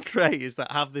know many creators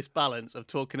that have this balance of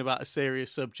talking about a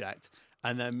serious subject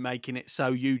and then making it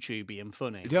so YouTubey and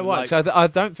funny. You know what? So I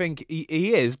don't think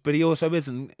he is, but he also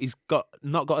isn't. He's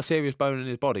not got a serious bone in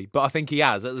his body, but I think he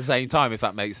has at the same time, if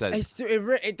that makes sense.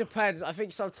 It depends. I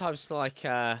think sometimes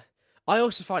I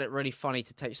also find it really funny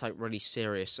to take something really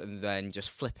serious and then just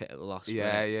flip it at the last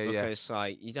minute. Because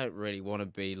like you don't really want to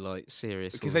be like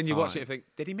serious. Because then you watch it and think,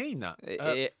 did he mean that?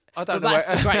 I But don't know. that's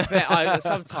the great bit.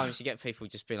 Sometimes you get people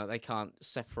just being like, they can't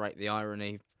separate the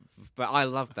irony. But I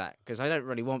love that because I don't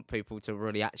really want people to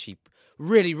really actually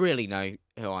really know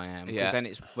who I am. Because then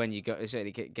it's when you get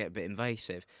a bit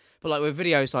invasive. But like with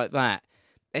videos like that,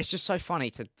 it's just so funny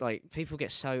to like people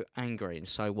get so angry and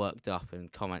so worked up in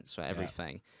comments for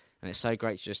everything. And it's so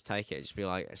great to just take it. Just be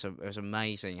like, it was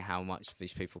amazing how much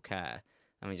these people care.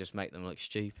 And we just make them look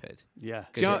stupid. Yeah.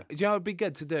 Do you know what would be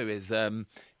good to do is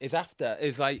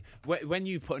like when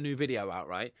you put a new video out,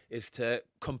 right, is to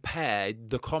compare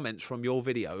the comments from your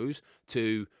videos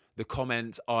to the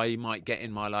comments I might get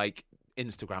in my like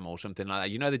Instagram or something like that.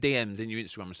 You know, the DMs in your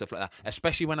Instagram and stuff like that,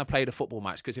 especially when I played a football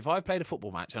match. Because if I've played a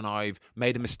football match and I've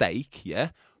made a mistake,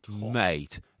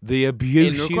 mate, the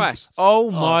abuse in requests.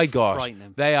 Oh my gosh,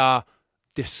 frightening. they are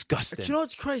disgusting. Do you know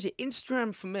what's crazy?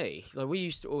 Instagram for me, like we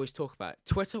used to always talk about,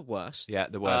 Twitter worst. Yeah,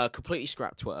 the worst. Completely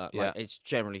scrap Twitter. Yeah. Like, it's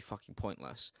generally fucking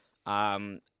pointless.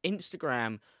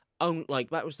 Instagram,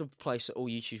 like that was the place that all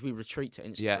YouTubers we retreat to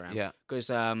Instagram. Yeah. Because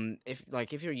if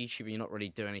you're a YouTuber, you're not really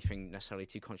doing anything necessarily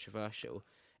too controversial.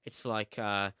 It's like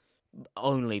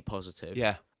only positive.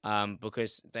 Yeah.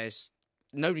 Because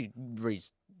nobody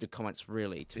reads the comments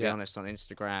really, to be honest, on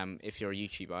Instagram. If you're a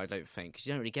YouTuber, I don't think, because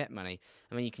you don't really get many.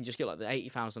 I mean, you can just get like the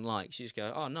 80,000 likes. You just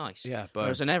go, oh, nice. Yeah. But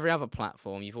whereas on every other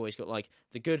platform, you've always got like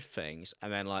the good things,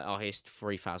 and then like, oh, here's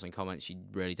 3,000 comments you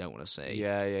really don't want to see.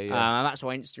 Yeah. And that's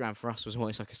why Instagram for us was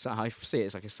always like I see it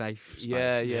as like a safe space.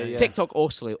 Yeah. TikTok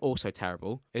also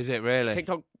terrible. Is it really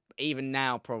TikTok even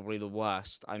now probably the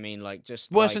worst. I mean, like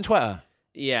just worse like, than Twitter?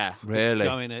 Yeah.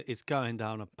 Really? It's going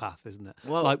down a path, isn't it?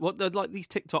 Well- like these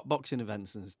TikTok boxing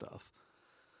events and stuff.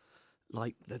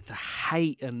 Like the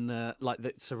hate and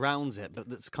that surrounds it, but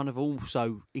that's kind of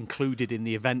also included in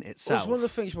the event Well, itself. it's one of the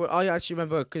things where I actually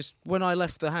remember, because when I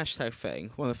left the hashtag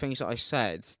thing, one of the things that I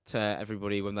said to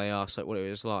everybody when they asked like what it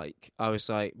was like, I was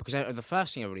like, because the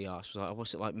first thing everybody asked was like,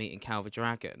 what's it like meeting Cal the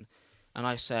Dragon? And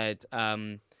I said,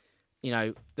 there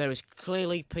was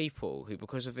clearly people who,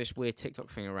 because of this weird TikTok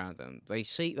thing around them, they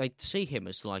see him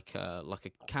as like a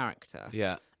character.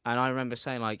 Yeah. And I remember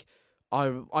saying like, I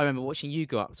remember watching you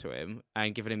go up to him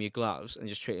and giving him your gloves and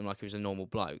just treat him like he was a normal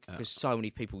bloke, because so many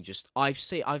people just I've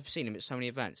seen him at so many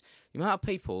events. The amount of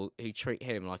people who treat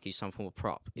him like he's some form of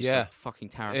prop is like fucking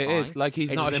terrifying. It is like he's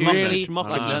It's not a really human.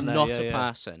 like he's not a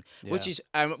person,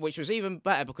 which was even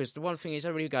better, because the one thing is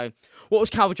everybody would go, "What was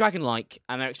Cal the Dragon like?"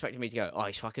 And they're expecting me to go, "Oh,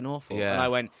 he's fucking awful." Yeah. And I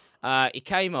went, he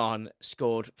came on,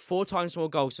 scored 4 times more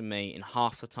goals than me in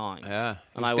half the time. Yeah.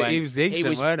 And I went, he was decent, he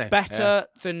was weren't he? better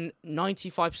than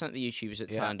 95% of the YouTubers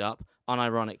that turned up,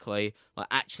 unironically. Like,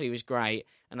 actually was great.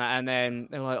 And then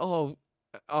they were like,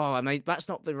 and that's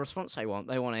not the response they want.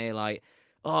 They want to hear like,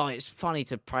 oh, it's funny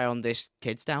to prey on this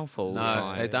kid's downfall.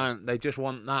 No, they don't. They just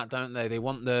want that, don't they? They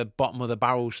want the bottom of the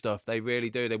barrel stuff. They really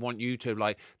do. They want you to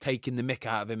like taking the mick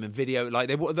out of him and video.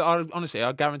 Like honestly,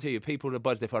 I guarantee you, people would have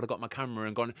buzzed if I'd have got my camera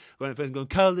and gone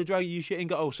Carl the Dragon, you shit, and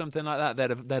go something like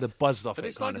that. They'd have buzzed off but it.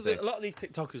 it's like a lot of these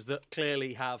TikTokers that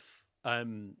clearly have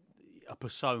a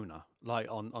persona, like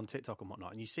on TikTok and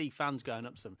whatnot, and you see fans going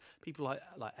up to them, people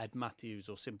like Ed Matthews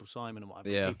or Simple Simon and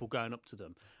whatever, people going up to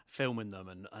them, filming them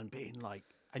and being like,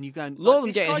 and you going, A lot of them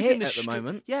this getting guy's hit in at the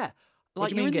moment. Yeah. What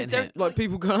do you mean getting hit? Like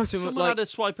people going up to him, Someone like, had a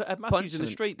swipe at Ed Matthews in the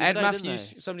street. Ed Day,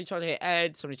 Matthews. Somebody tried to hit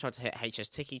Ed. Somebody tried to hit HS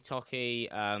Tiki Toki.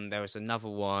 There was another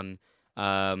one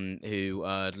who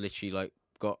literally like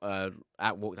got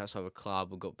walked outside of a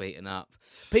club and got beaten up.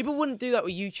 People wouldn't do that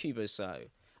with YouTubers, though.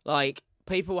 Like,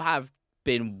 people have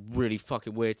been really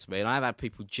fucking weird to me, and I've had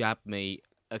people jab me,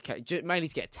 mainly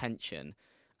to get attention.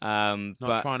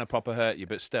 Not trying to proper hurt you,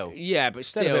 but still. Yeah, but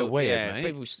still, a bit weird, mate.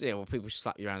 People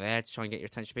slap you around the head to try and get your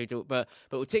attention. People, but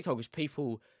with TikTokers,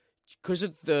 people, because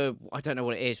of I don't know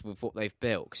what it is with what they've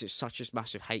built, because it's such a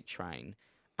massive hate train,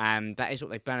 and that is what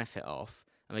they benefit off,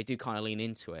 and they do kind of lean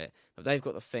into it. But they've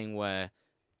got the thing where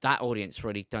that audience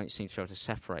really don't seem to be able to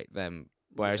separate them.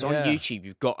 Whereas on YouTube,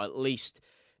 you've got at least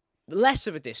less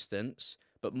of a distance,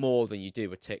 but more than you do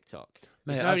with TikTok.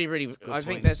 Mate, I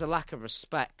think there's a lack of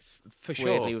respect, for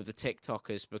weirdly, sure, with the I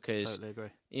TikTokers, because totally agree.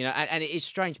 and it is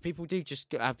strange. People do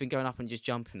just have been going up and just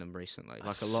jumping them recently,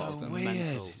 like a lot of them. Weird.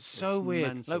 Mental. It's so It's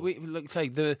weird. mental. Like say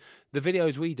the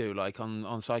videos we do, like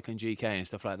on Cycling GK and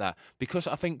stuff like that, because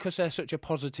I think they're such a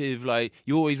positive. Like,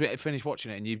 you always finish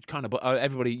watching it and you kind of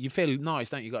everybody, you feel nice,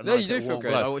 don't you? Got a nice you do little feel warm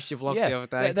good. glow. I watched your vlog the other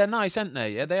day. They're nice, aren't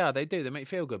they? Yeah, they are. They do. They make you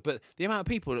feel good. But the amount of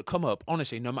people that come up,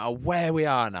 honestly, no matter where we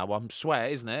are now, I'm swear,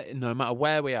 isn't it? No matter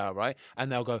where we are, right?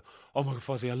 And they'll go, "Oh my God,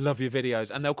 Fozzie, I love your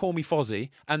videos," and they'll call me Fozzie,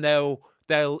 and they'll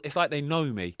it's like they know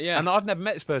me. Yeah. And I've never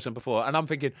met this person before, and I'm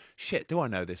thinking, shit, do I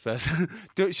know this person?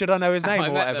 Should I know his name I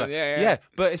or met whatever? them, yeah.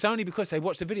 But it's only because they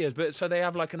watch the videos, but so they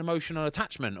have like an emotional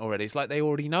attachment already. It's like they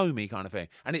already know me, kind of thing.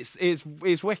 And it's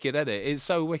wicked, isn't it? It's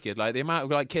so wicked. Like, the amount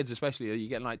of like kids, especially, you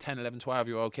get like 10, 11,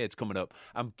 12-year-old kids coming up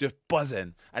and just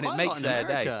buzzing, and it makes their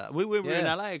day. We were in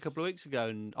LA a couple of weeks ago,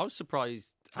 and I was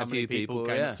surprised how many people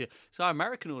came up to you. So our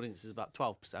American audience is about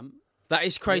 12%. That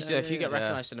is crazy. Yeah, if you get yeah.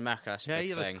 recognised in America, that's a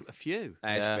big thing. There's a few.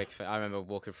 That is a big thing. I remember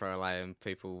walking through LA and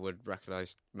people would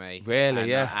recognise me. Really? And,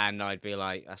 yeah. And I'd be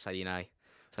like, "That's how you know.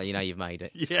 So you know you've made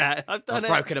it." Yeah, I've done I've it.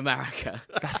 broken America.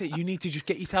 That's it. You need to just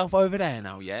get yourself over there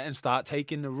now, yeah, and start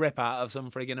taking the rip out of some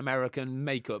friggin' American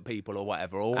makeup people or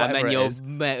whatever, And then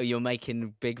it is. you're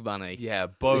making big money. Yeah,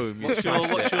 boom. What's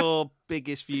your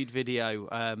biggest viewed video?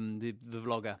 The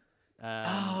vlogger.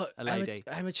 A lady.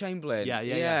 Emma Chamberlain.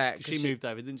 Yeah. 'cause She moved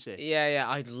over, didn't she? Yeah.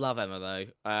 I love Emma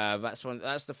though.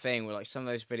 That's the thing with like some of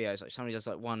those videos. Like, somebody does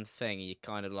like one thing, and you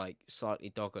kind of like slightly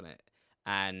dog on it,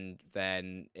 and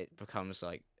then it becomes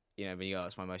like, when you go,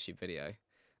 "It's my most viewed video,"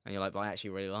 and you're like, "But I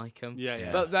actually really like him."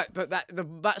 Yeah. But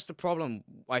that's the problem.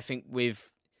 I think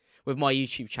with my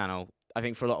YouTube channel. I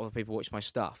think for a lot of the people who watch my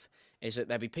stuff, is that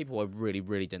there'll be people I really,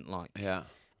 really didn't like. Yeah.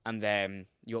 And then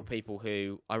you're people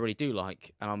who I really do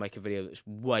like, and I'll make a video that's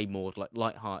way more like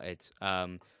lighthearted.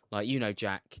 Like,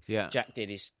 Jack. Yeah. Jack did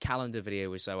his calendar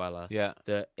video with Zoella. Yeah.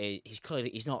 That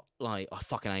he's not like, "I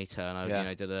fucking hate her," and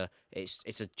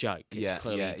it's a joke. It's Yeah,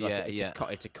 clearly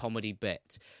it's a comedy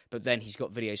bit. But then he's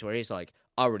got videos where he's like,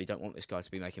 "I really don't want this guy to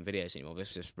be making videos anymore. This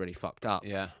is just really fucked up."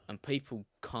 Yeah. And people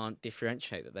can't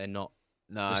differentiate that they're not.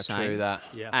 No, the same. true that.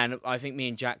 Yeah. And I think me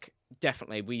and Jack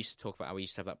definitely, we used to talk about how we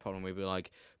used to have that problem where we were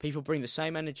like, people bring the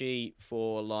same energy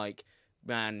for like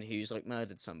man who's like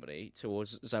murdered somebody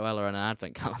towards Zoella and an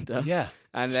advent calendar. Yeah.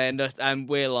 And then and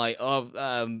we're like,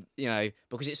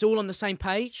 because it's all on the same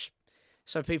page.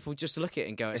 So people just look at it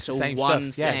and go, it's all the same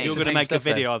one stuff. Yeah, thing. If you're going to make a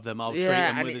video of them, I'll treat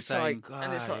them with the same.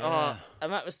 And it's like, yeah.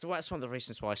 and that's one of the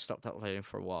reasons why I stopped uploading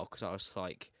for a while, because I was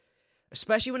like,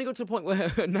 especially when it got to the point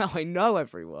where now I know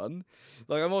everyone.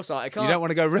 Like I'm also like, I can't. You don't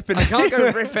want to go ripping. I can't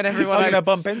go ripping everyone. I'm going to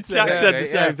bump into. Jack them. said the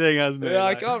same thing, hasn't he? Yeah,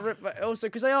 Like, I can't rip. But also,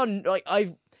 because they are like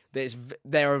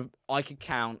I could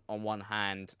count on one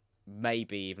hand.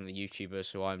 Maybe even the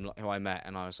YouTubers who I met,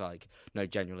 and I was like, no,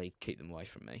 genuinely keep them away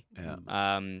from me. Yeah.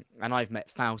 And I've met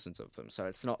thousands of them, so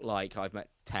it's not like I've met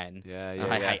 10. Yeah, and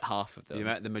I hate half of them. You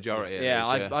met the majority. Yeah,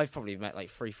 of these, I've probably met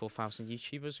like 3,000-4,000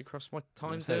 YouTubers across my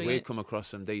time So doing we've it. come across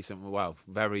some decent,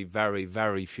 very, very,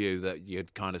 very few that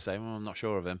you'd kind of say, well, I'm not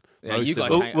sure of him. Yeah, Most you of guys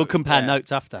them- hang- we'll compare yeah.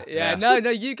 notes after. Yeah, no,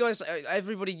 you guys,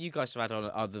 everybody you guys have had on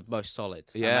are the most solid.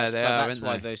 And Yeah, they are, That's aren't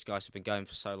why they? those guys have been going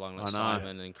for so long, like I know.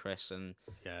 Simon and Chris, and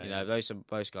Yeah,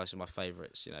 those guys are my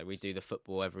favourites. You know, we do the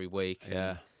football every week. and, Yeah.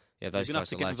 yeah, You're those going to have guys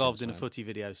to are get legends, involved in a man. footy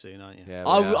video soon, aren't you? Yeah,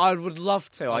 I would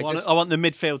love to. I want the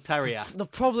midfield terrier. The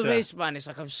problem So- is, man, it's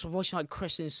like I'm watching like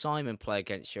Chris and Simon play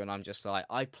against you, and I'm just like,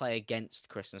 I play against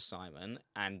Chris and Simon,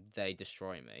 and they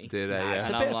destroy me. Do they? It's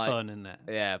And a I'm bit of like- fun, isn't it?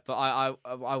 Yeah, but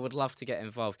I would love to get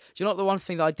involved. Do you know what the one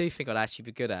thing that I do think I'd actually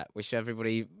be good at, which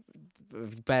everybody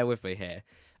bear with me here,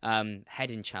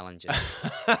 heading challenges.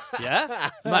 Yeah?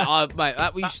 mate,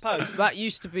 that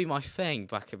used to be my thing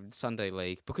back in Sunday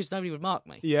League because nobody would mark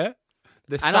me. Yeah.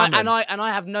 The And salmon.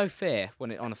 I have no fear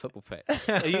when on a football pitch.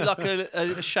 Are you like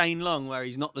a Shane Long where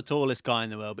he's not the tallest guy in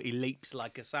the world, but he leaps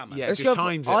like a salmon? Yeah. Let's just go-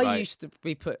 times it I right. used to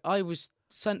be I was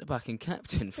centre back and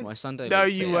captain for my Sunday No,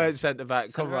 League you team. weren't centre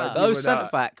back. Come on. I was centre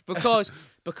back because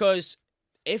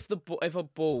if a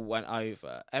ball went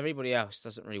over, everybody else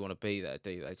doesn't really want to be there,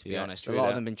 do they? To be Yeah, honest, a true lot that.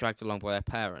 of them been dragged along by their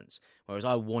parents, whereas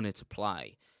I wanted to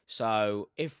play. So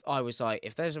if I was like,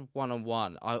 if there's a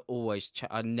 1-on-1,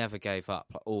 I never gave up,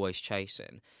 like always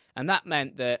chasing, and that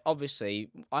meant that obviously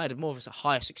I had more of a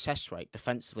higher success rate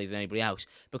defensively than anybody else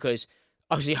because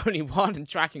I was the only one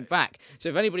tracking back. So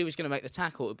if anybody was going to make the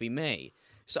tackle, it would be me.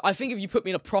 So I think if you put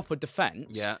me in a proper defence,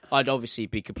 Yeah. I'd obviously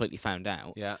be completely found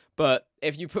out. Yeah. But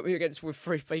if you put me against with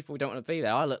three people who don't want to be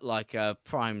there, I look like a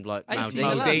prime like AC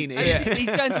Maldini. Milan. He's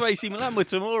going to AC Milan with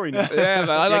Tomori now. Yeah, man,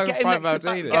 I like get a him prime next to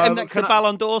Maldini. Get him next can to I-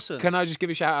 Ballon Dawson. Can I just give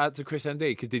a shout out to Chris MD?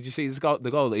 Because did you see the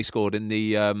goal that he scored in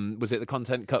the was it the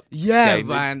Content Cup? Yeah, game?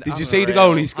 man, Did you see the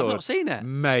goal he scored? I've not seen it.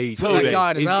 Mate, Put that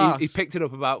guy in his arse. he picked it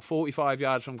up about 45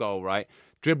 yards from goal, right?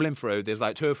 Dribbling through, there's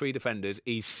like 2 or 3 defenders.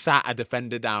 He's sat a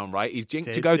defender down, right? He's jinked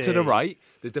to Did go to the he? right.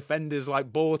 The defender's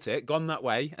like bought it, gone that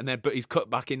way, and then but he's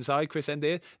cut back inside. Chris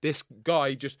Endear. This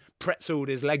guy just pretzeled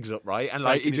his legs up, right, and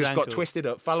like Breaking he his just got ankle. twisted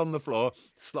up, fell on the floor,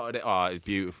 slotted it. Oh, it's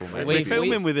beautiful, mate. We're We-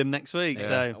 filming with him next week,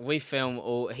 Yeah. so We film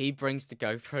all. He brings the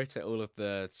GoPro to all of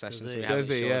the sessions he? we have Does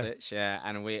at he? Yeah. Shoreditch, yeah.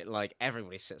 And we like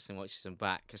everybody sits and watches them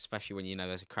back, especially when you know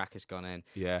there's a cracker's gone in.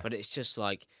 Yeah. But it's just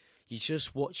like you're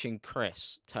just watching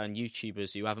Chris turn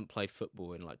YouTubers who haven't played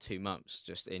football in like 2 months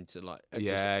just into like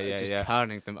just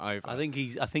turning them over. I think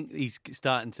he's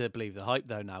starting to believe the hype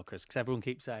though now, Chris, because everyone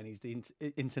keeps saying he's the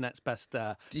internet's best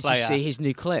Did player. you see his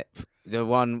new clip? The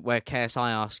one where KSI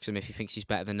asks him if he thinks he's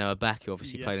better than Noah Beck, who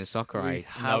obviously played in Yes, Soccer we Aid.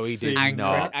 No, he have seen did And,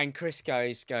 not. and Chris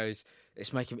goes,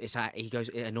 it's making he goes,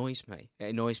 it annoys me. It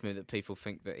annoys me that people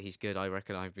think that he's good. I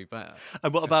reckon I'd be better.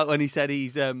 And what about when he said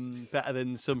he's better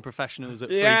than some professionals at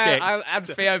free Yeah, kicks? and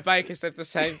Theo Baker said the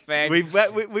same thing. We're with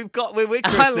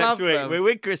Chris I next love week. them. We're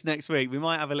with Chris next week. We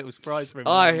might have a little surprise for him.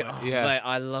 Yeah. Mate,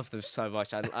 I love them so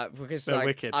much. Because They're like,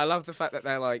 wicked. I love the fact that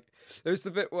they're like. There's the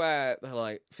bit where they're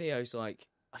like, Theo's like,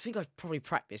 I think I've probably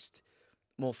practiced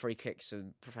more free kicks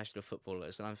than professional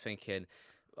footballers, and I'm thinking.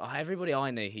 Everybody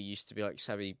I knew who used to be like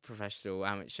semi-professional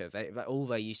amateur, all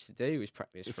they used to do was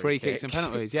practice Free kicks and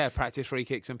penalties. Yeah, practice free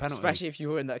kicks and penalties. Especially if you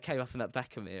were came up in that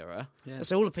Beckham era. Yeah.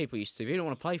 That's all the people used to do. You don't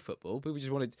want to play football. People just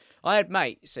wanted. I had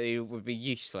mates who would be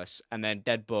useless and then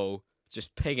dead ball,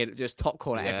 just ping it, just top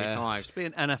corner every Yeah. time. Just be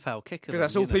an NFL kicker. Because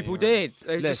that's all then, people you know. did.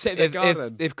 They would just sit in the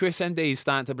garden. If Chris MD is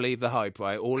starting to believe the hype,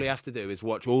 right, all he has to do is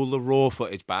watch all the raw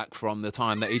footage back from the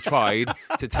time that he tried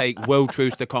to take Will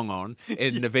Truce to Kong on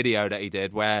in the video that he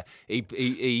did, where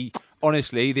he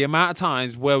honestly, the amount of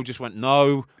times Will just went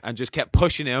no and just kept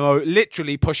pushing him,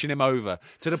 literally pushing him over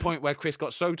to the point where Chris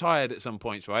got so tired at some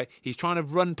points, right? He's trying to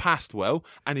run past Will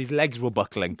and his legs were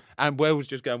buckling and Will was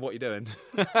just going, what are you doing?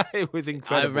 It was I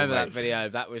incredible. remember that mate. video.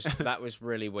 That was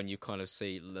really when you kind of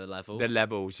see the level. The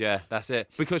levels, yeah, that's it.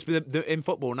 Because in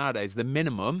football nowadays, the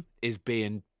minimum is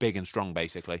being big and strong,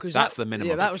 basically. That's the minimum.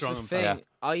 Yeah, that was Strong the and thing. fast.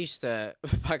 I used to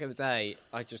back in the day.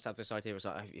 I just had this idea. It was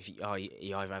like, if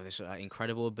you either have this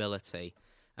incredible ability,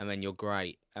 and then you're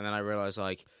great, and then I realised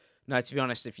like, no, to be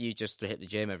honest, if you just hit the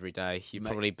gym every day, you'd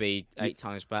probably be 8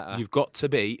 times better. You've got to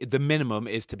be, the minimum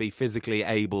is to be physically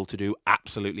able to do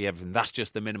absolutely everything. That's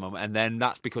just the minimum. And then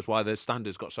that's because why the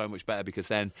standards got so much better, because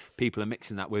then people are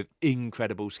mixing that with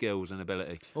incredible skills and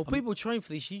ability. Well, people train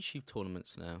for these YouTube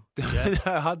tournaments now.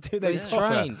 How do they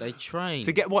They train.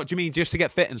 To get what? Do you mean just to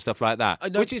get fit and stuff like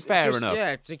that? No, Which is fair enough.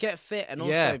 Yeah, to get fit, and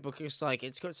also Yeah. because like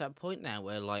it's got to that point now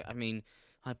where like, I mean,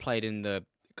 I played in the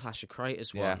Clash of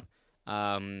Creators Yeah. one.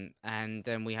 And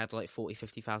then we had like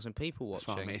 50,000 people That's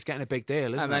watching. what I mean. It's getting a big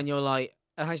deal, isn't it? And then you're like,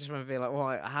 and I just remember being like,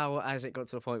 well, how has it got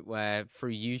to the point where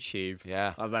through YouTube,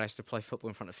 Yeah. I managed to play football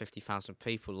in front of 50,000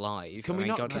 people live? Can I we mean,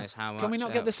 not? God knows how much. Can we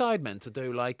not get the Sidemen to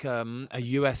do like a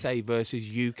USA versus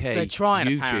UK They're trying,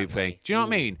 YouTube apparently. thing? Do you know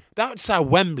what I mean? That would sell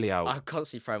Wembley out. I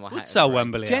constantly throw my hat. Would in sell the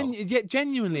ring. Wembley out.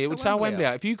 Genuinely, it would sell Wembley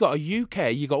out. If you got a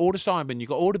UK, you got all the Simon, you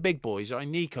got all the big boys, like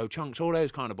Nico, Chunks, all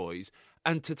those kind of boys,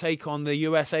 and to take on the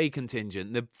USA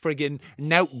contingent, the friggin'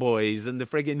 Nout boys and the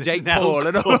friggin' Jake Paul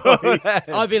and all that.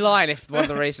 I'd be lying if one of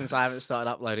the reasons I haven't started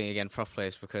uploading again properly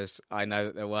is because I know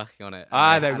that they're working on it. They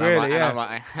And really, and yeah. I'm like,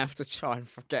 I have to try and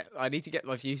forget. I need to get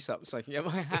my views up so I can get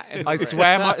my hat in. I the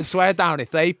ring. swear down,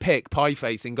 if they pick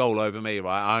Pieface in goal over me,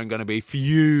 right, I'm going to be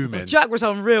fuming. Jack was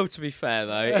unreal, to be fair,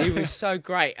 though. He was so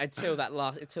great until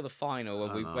the final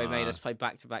when they made us play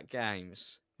back-to-back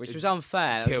games, which was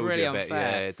unfair. It was Kills really you a bit.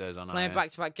 unfair. Yeah, it does. I know, Playing yeah.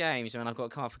 back-to-back games, and I've got to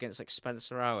come up against like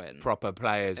Spencer Owen. Proper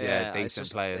players, it's decent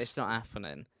just- players. It's not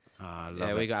happening. I love Yeah,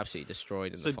 it. we got absolutely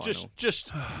destroyed in So the final.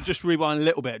 just rewind a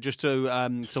little bit, just to so I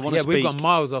want to Yeah, speak. we've gone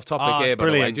miles off topic here, by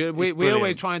the way. brilliant. We It's always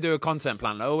brilliant. try and do a content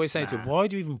plan. I always say to them, why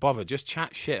do you even bother? Just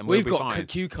chat shit and We've we'll got be fine.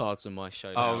 cue cards on my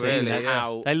show. Oh, now. really? Seeing Yeah.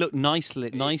 How They look nicely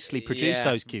produced. Yeah,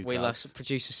 Those cue we cards. love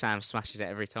producer Sam smashes it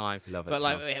every time. Love it, But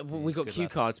like Sam. we got good cue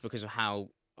lad. cards because of how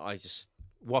I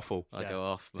Waffle. go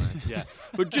off, man. Yeah,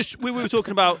 but just we were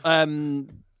talking about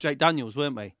Jake Daniels,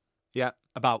 weren't we? Yeah.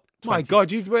 About My 20 God,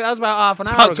 that was about half an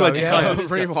hour About ago. 20 Yeah. minutes.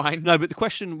 Rewind. No, but the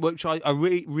question which I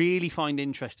really find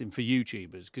interesting for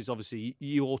YouTubers, because obviously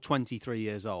you're 23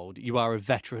 years old, you are a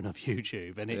veteran of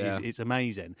YouTube, and it's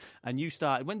amazing. And you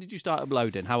started. When did you start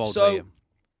uploading? How old were you?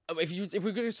 If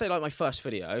we're going to say like my first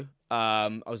video,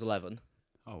 I was 11.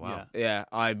 Oh, wow. Yeah,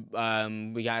 I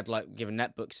we had like given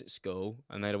netbooks at school,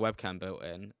 and they had a webcam built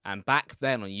in. And back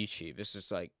then on YouTube, this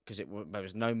is like because there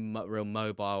was no real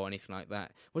mobile or anything like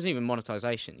that. It wasn't even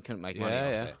monetization. You couldn't make money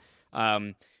off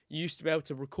it. You used to be able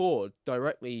to record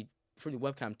directly through the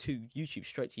webcam to YouTube,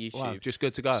 straight to YouTube. Wow, just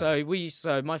good to go.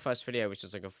 So my first video was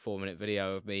just like a 4-minute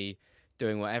video of me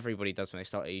doing what everybody does when they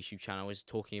start a YouTube channel, is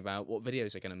talking about what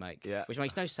videos they're going to make. Yeah. Which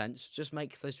makes no sense. Just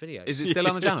make those videos. Is it still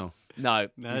on the channel? No,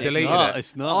 No, deleted it.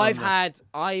 It's not.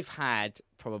 I've had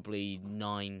probably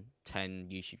 9-10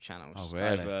 YouTube channels. Oh,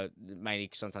 really? Over mainly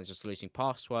sometimes just losing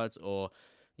passwords, or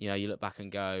you look back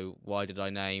and go, why did I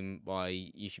name my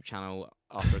YouTube channel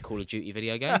after a Call of Duty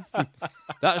video game?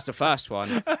 That was the first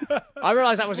one. I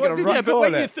realised that wasn't going to run. Yeah, but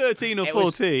when you're 13 or It was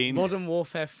 14, Modern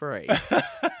Warfare 3,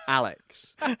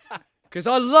 Alex. Because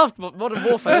I loved Modern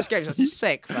Warfare. Those games are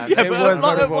sick, man. yeah, It but was like,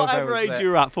 Modern at Warfare whatever was age it.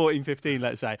 you're at, 14, 15,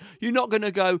 let's say, you're not going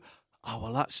to go, oh,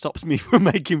 well, that stops me from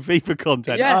making FIFA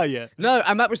content, are you? No,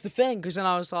 and that was the thing, because then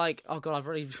I was like, oh, God, I've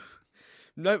really...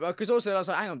 No, because also I was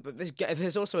like, hang on, but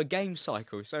there's also a game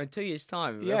cycle, so in 2 years'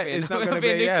 time, Yeah, there'll it's not there'll going to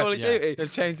be a new yeah. Call of Duty.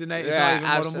 They've changed the name. It's not even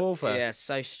Modern Warfare. Yeah,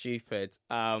 so stupid.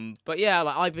 But yeah,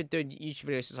 like I've been doing YouTube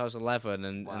videos since I was 11,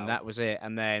 and that was it.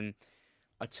 And then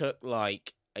I took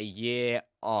like a year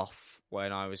off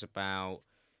when I was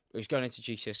going into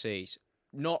GCSEs,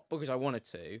 not because I wanted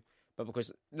to, but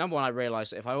because number one, I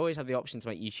realised that if I always had the option to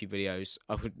make YouTube videos,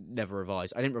 I would never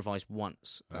revise. I didn't revise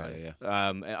once.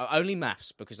 Only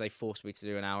maths, because they forced me to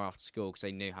do an hour after school because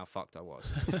they knew how fucked I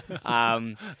was.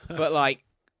 But like,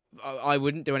 I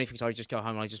wouldn't do anything. So I'd just go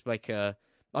home and I'd just make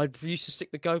I used to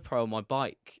stick the GoPro on my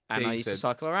bike and I used to Decent.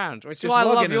 cycle around, which is Just why I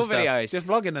love vlogging your and stuff. videos. Just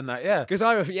vlogging and that, yeah.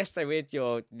 Because yesterday we had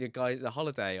your guy the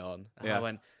holiday on, and Yeah. I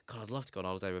went, God, I'd love to go on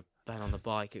holiday with Ben on the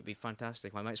bike. It'd be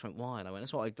fantastic. My mates went, why? And I went,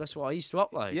 that's what I used to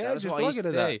upload. Yeah, that's just what I used vlogging to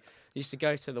of do. that. I used to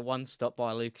go to the one stop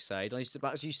by Lucasade.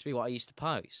 That used to be what I used to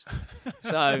post.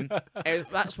 So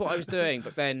that's what I was doing.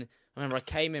 But then I remember I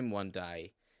came in one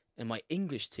day, and my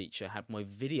English teacher had my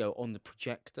video on the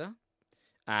projector,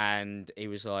 and he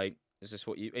was like, is this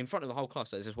what you, in front of the whole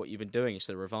class, is this what you've been doing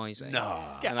instead of revising? No.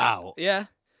 Get And out. Yeah.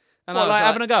 And What, I was like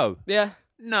having a go? yeah.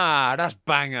 Nah, that's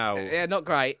bang out. Yeah, not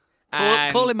great.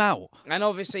 Call him out. And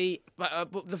obviously, but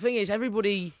the thing is,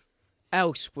 everybody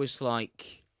else was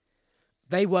like,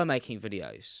 they were making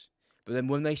videos, But then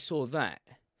when they saw that,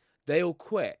 they all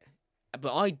quit.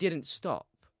 But I didn't stop.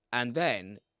 And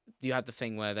then you had the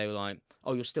thing where they were like,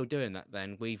 "Oh, you're still doing that?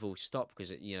 Then we've all stopped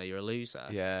because you're a loser."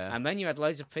 Yeah. And then you had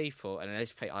loads of people, and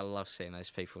those people, I love seeing those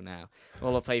people now.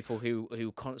 All the people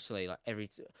who constantly like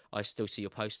I still see you're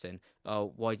posting.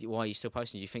 Oh, why are you still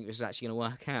posting? Do you think this is actually going to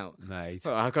work out? Mate.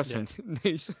 Well, I've got some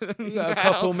news. You got a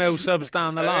couple mil subs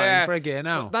down the line, Yeah. friggin'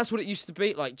 now. That's what it used to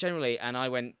be like generally. And I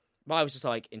was just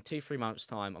like, in 2-3 months'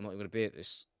 time, I'm not even going to be at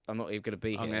this. I'm not even going to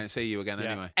be I'm here. going to see you again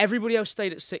anyway. Everybody else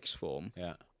stayed at sixth form.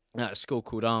 Yeah. At a school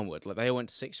called Arnwood. Like, they all went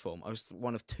to sixth form. I was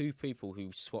one of 2 people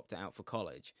who swapped it out for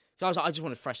college. So I was like, I just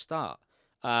want a fresh start.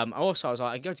 Also, I was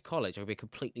like, I go to college, I'll be a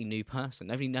completely new person.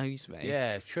 Nobody knows me.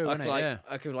 Yeah, it's true, isn't it? Like, Yeah.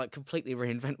 I could like completely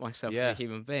reinvent myself Yeah. as a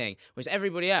human being. Whereas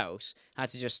everybody else had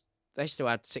to just. They still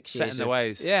had 6 Set years in their of,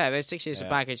 ways. Yeah, they had 6 years Yeah. of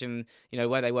baggage, and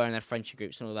where they were in their friendship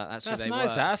groups and all that. That's who That's they nice.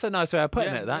 were. That's a nice way of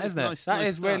putting Yeah, it, that is isn't it? nice- That nice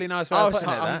is start. really nice way I of was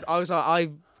putting like, it. I was like,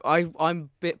 I'm a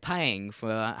bit paying for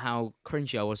how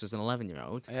cringy I was as an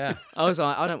 11-year-old. Yeah. I was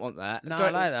like, I don't want that. No, go, I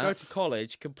like that. Go to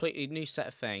college, completely new set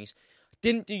of things.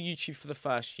 Didn't do YouTube for the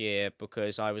first year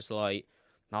because I was like,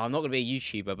 no, I'm not going to be a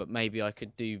YouTuber, but maybe I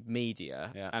could do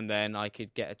media, Yeah. and then I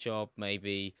could get a job,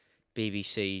 maybe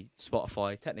BBC,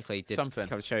 Spotify. Technically, did Something.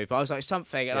 come to show, but I was like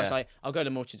something, and I was Yeah. like, I'll go the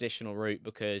more traditional route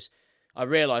because I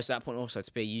realised at that point also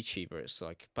to be a YouTuber, it's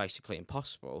like basically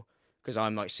impossible because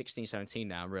I'm like 16, 17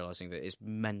 now, I'm realising that it's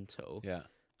mental. Yeah.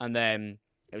 And then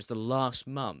it was the last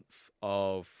month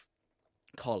of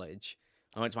college.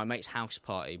 I went to my mate's house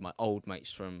party, my old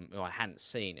mates who I hadn't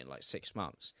seen in like 6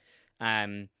 months.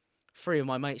 And 3 of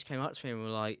my mates came up to me and were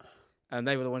like, and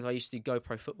they were the ones I used to do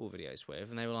GoPro football videos with,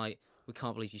 and they were like, "We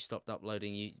can't believe you stopped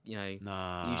uploading.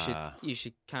 Nah. You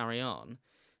should carry on."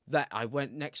 That I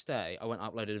went next day. I went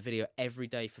and uploaded a video every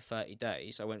day for 30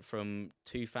 days. I went from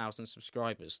 2,000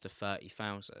 subscribers to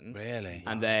 30,000. Really?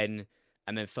 And then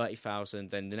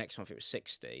 30,000. Then the next month it was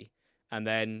 60. And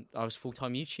then I was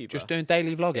full-time YouTuber. Just doing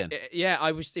daily vlogging? Yeah,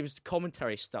 it was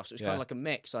commentary stuff. So it was kind Yeah. of like a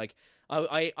mix. Like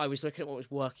I was looking at what was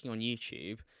working on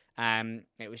YouTube, and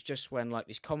it was just when like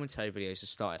these commentary videos had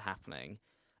started happening,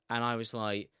 and I was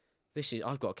like,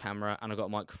 I've got a camera and I've got a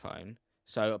microphone.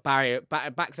 So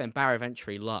back then, barrier of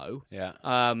entry low. Yeah.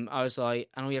 I was like,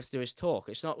 and all you have to do is talk.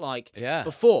 It's not like Yeah.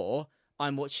 before.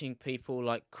 I'm watching people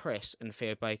like Chris and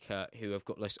Theo Baker who have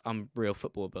got this unreal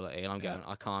football ability, and I'm going,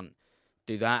 I can't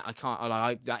do that. I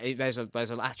can't. There's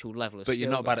an actual level of. But you're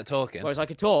skill not bad there. at talking. Whereas I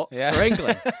could talk Yeah. for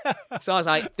England. So I was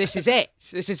like, this is it.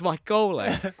 This is my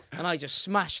calling. And I just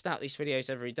smashed out these videos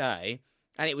every day,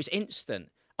 and it was instant.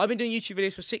 I've been doing YouTube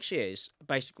videos for 6 years.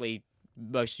 Basically,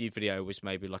 most YouTube video was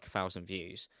maybe like 1,000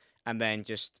 views, and then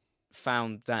just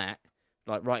found that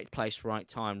like right place, right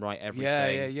time, right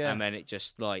everything. Yeah. And then it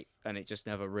just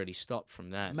never really stopped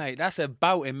from there. Mate, that's a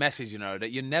bouting message,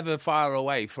 that you're never far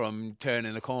away from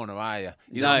turning the corner, are you?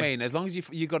 You know what I No. mean? As long as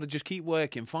you got to just keep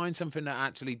working, find something that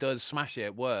actually does smash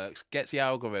it, works, gets the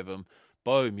algorithm,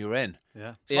 boom, you're in.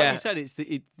 Yeah, Yeah. like you said, it's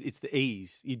the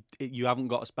ease. You haven't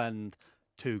got to spend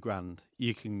 $2,000.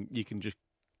 You can just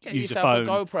Get use a yourself phone,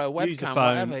 a GoPro, use a webcam,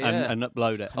 phone, whatever, yeah. and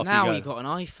upload it. Off Now you you've go. got an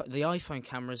iPhone. The iPone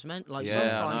camera's meant like Yeah,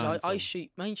 I sometimes know. I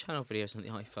shoot main channel videos on the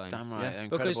iPhone. Damn right. Yeah.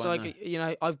 Incredible, Because isn't like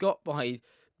it? I've got my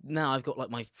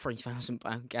like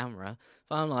 £3,000 camera.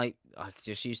 But I'm like, I could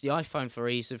just use the iPhone for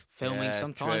ease of filming. Yeah,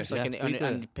 Sometimes, true. like, Yeah, we do.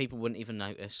 and people wouldn't even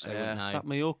notice. They Yeah. wouldn't know. That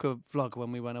Mallorca vlog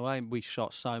when we went away, we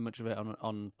shot so much of it on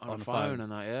on a a phone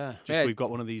and that, yeah. Just Yeah. we've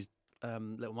got one of these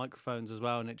little microphones as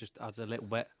well, and it just adds a little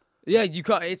bit. Yeah, you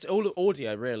got it's all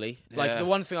audio really. Like Yeah. the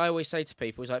one thing I always say to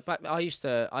people is like, I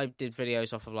did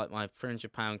videos off of like my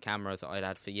 £300 camera that I'd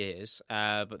had for years.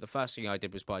 But the first thing I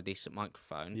did was buy a decent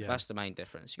microphone. Yeah. That's the main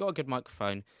difference. You got a good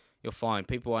microphone, you're fine.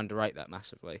 People underrate that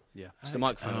massively. Yeah. It's the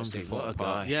microphone that's the Andy, what a important guy.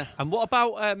 part. Yeah. And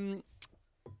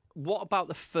what about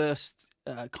the first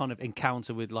kind of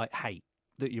encounter with like hate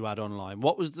that you had online?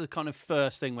 What was the kind of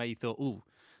first thing where you thought, "Ooh,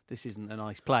 this isn't a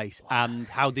nice place," and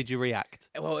how did you react?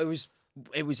 Well, it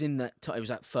was in that it was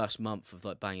that first month of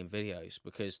like banging videos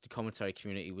because the commentary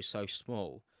community was so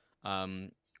small.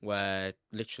 Where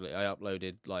literally I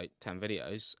uploaded like 10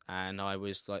 videos and I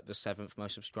was like the 7th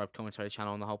most subscribed commentary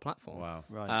channel on the whole platform. Wow.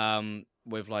 Right.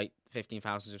 With like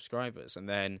 15,000 subscribers, and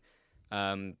then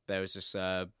there was this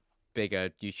bigger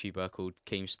YouTuber called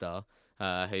Keemstar,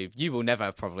 who you will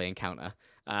never probably encounter,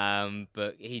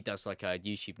 but he does like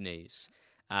YouTube news,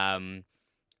 and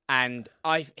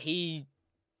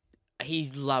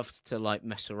he loved to like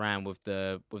mess around with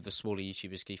the smaller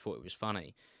YouTubers because he thought it was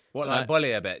funny. What, like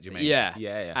bully a bit? Do you mean? Yeah,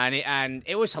 yeah. And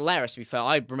it was hilarious. To be fair,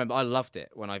 I remember I loved it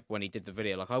when he did the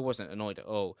video. Like I wasn't annoyed at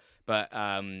all, but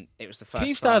it was the first.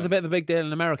 Keemstar's a bit of a big deal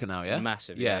in America now, yeah.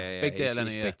 Massive, yeah. Big deal,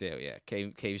 he's big deal. Yeah,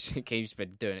 Keem's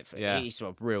been doing it for. Yeah. He's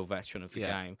a real veteran of the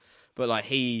game. But like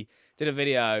he did a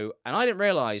video, and I didn't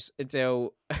realize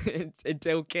until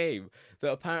Keem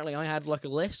that apparently I had like a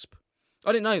lisp.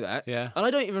 I didn't know that. Yeah. And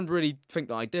I don't even really think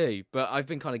that I do, but I've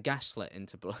been kind of gaslit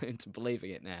into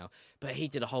believing it now. But he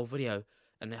did a whole video,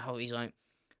 and he's like,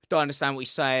 don't understand what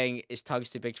he's saying. His tongue's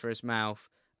too big for his mouth.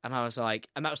 And I was like,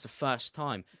 and that was the first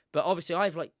time. But obviously, I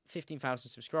have like 15,000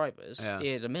 subscribers. Yeah. He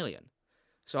had 1 million.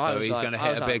 So he's going to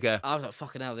hit a bigger. I was like,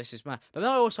 fucking hell, this is mad. But then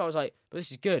also I was like, but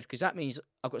this is good because that means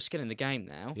I've got skin in the game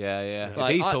now. Yeah.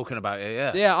 Like, if he's talking about it,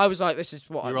 yeah. Yeah, I was like, this is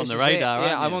what You're this on the is radar, it.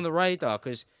 aren't Yeah, I'm you? on the radar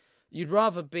because you'd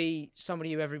rather be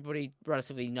somebody who everybody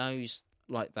relatively knows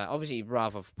like that. Obviously, you'd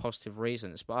rather for positive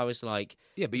reasons. But I was like,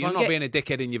 yeah, but you're not being a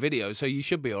dickhead in your videos, so you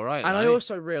should be all right. And right? I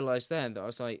also realised then that I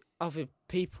was like, other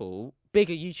people,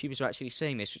 bigger YouTubers are actually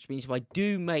seeing this, which means if I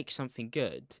do make something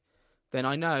good, then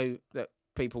I know that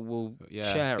people will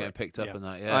share getting it. picked up and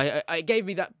that. Yeah, It gave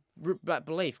me that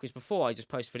belief because before I just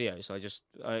post videos,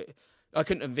 I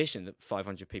couldn't envision that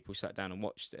 500 people sat down and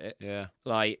watched it. Yeah.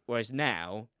 Like whereas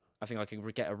now, I think I can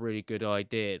get a really good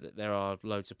idea that there are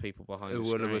loads of people behind Who the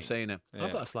would screen. have seen it? Yeah.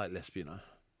 I've got a slight lisp, you know.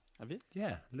 Have you?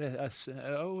 Yeah.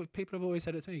 People have always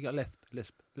said it to me. You got a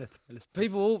lisp.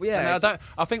 People, And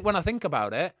I think when I think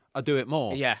about it, I do it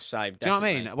more. yeah, same. Do you know what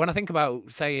I mean? When I think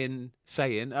about saying,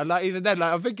 like even then,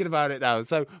 like I'm thinking about it now.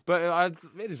 So, but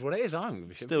it is what it is.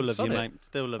 I'm Still love you, solid. mate.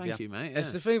 Still love Thank you, mate. It's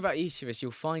Yeah. the thing about YouTube is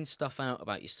you'll find stuff out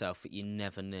about yourself that you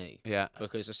never knew. Yeah.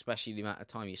 Because especially the amount of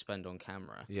time you spend on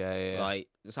camera. Yeah. Like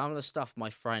some of the stuff my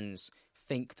friends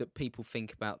think that people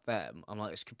think about them, I'm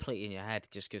like, it's completely in your head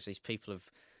just because these people have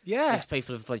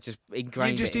like just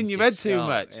ingrained. You're just it in into your head too skull.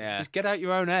 much. Yeah. Just get out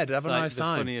your own head. Have It's a like nice the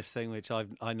time. funniest thing which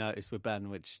I noticed with Ben,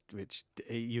 which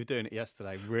you were doing it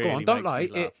yesterday. Really, Go on, don't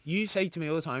makes me lie. laugh. You say to me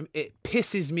all the time, it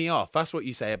pisses me off. That's what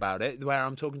you say about it. Where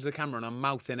I'm talking to the camera and I'm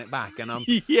mouthing it back, and I'm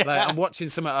Yeah. like, I'm watching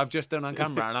something I've just done on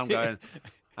camera, and I'm going,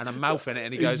 and I'm mouthing it,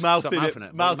 and he He's goes, stop mouthing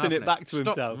it, mouthing it back to Stop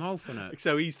himself. mouthing it.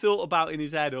 So he's thought about in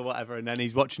his head or whatever, and then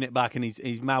he's watching it back and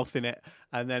he's mouthing it.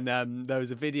 And then there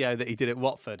was a video that he did at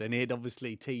Watford, and he had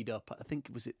obviously teed up. I think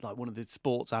it was like one of the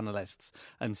sports analysts,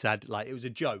 and said like it was a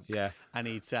joke. Yeah. And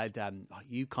he'd said, like,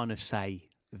 you kind of say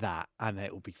that, and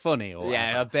it will be funny. Or Yeah,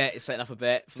 whatever. a bit. It's setting up a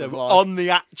bit. So for the vlog. on the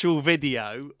actual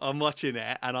video, I'm watching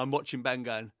it, and I'm watching Ben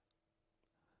going,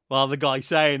 well, the guy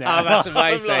saying it. Oh, that's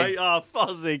amazing. I'm like, oh,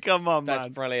 Fozzie, come on, That's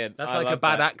man. brilliant. That's I like a love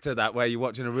bad that. actor, that where you're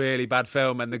watching a really bad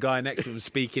film and the guy next to him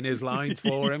speaking his lines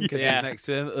for him because Yeah. he's next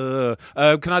to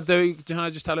him. Can I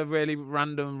just tell a really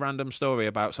random story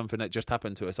about something that just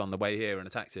happened to us on the way here in a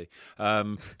taxi?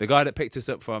 The guy that picked us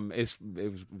up from it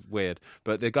was weird,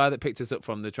 but the guy that picked us up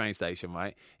from the train station,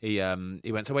 right? He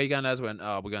went, so where you going, lads? I went,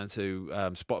 oh, we're going to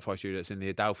Spotify studios in the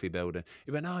Adelphi building.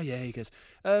 He went, oh yeah. He goes,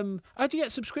 how'd you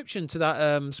get subscription to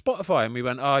that Spotify? And we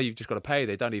went, oh, you've just got to pay.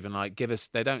 They don't even like give us.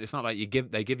 They don't. It's not like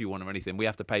they give you one or anything. We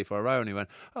have to pay for our own. He went,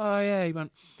 oh yeah. He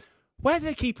went, where do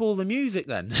they keep all the music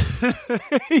then?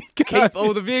 Keep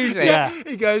all the music. Yeah.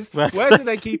 He goes, where do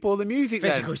they keep all the music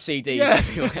Physical then? CDs. Yeah.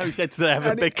 everywhere. He said to them,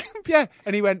 have a big. Yeah.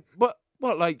 And he went, what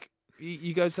like,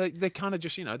 you goes, they kind of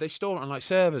just, they store it on like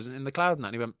servers in the cloud and that.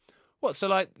 And he went, what? So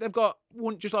like they've got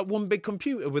one big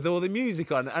computer with all the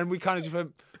music on, and we kind of just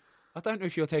went, I don't know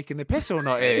if you're taking the piss or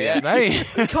not here, mate.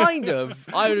 Kind of.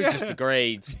 I would have just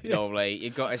agreed. Normally,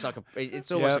 it's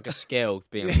almost like a skill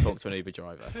being able to talk to an Uber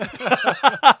driver.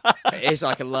 It is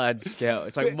like a learned skill.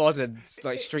 It's like modern,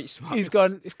 like street smart. He's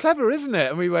gone, it's clever, isn't it?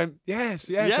 And we went, yes,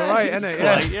 Yeah, all right, it's isn't it?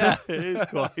 quite- yeah, it is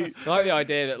quite. I like the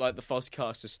idea that like the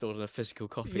Fozcast is stored in a physical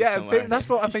copy Yeah, somewhere. that's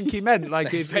what I think he meant.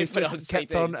 Like They it's put it just on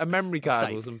kept on CDs. a memory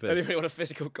card or Does something. anybody want a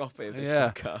physical copy of this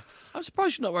Yeah. podcast? I'm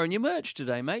surprised you're not wearing your merch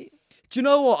today, mate. Do you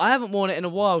know what? I haven't worn it in a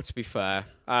while, to be fair.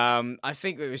 I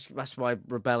think that's my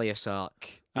rebellious arc.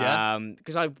 Yeah?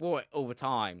 Because I wore it all the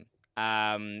time.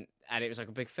 And it was like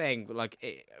a big thing.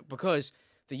 Because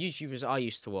the YouTubers I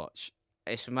used to watch,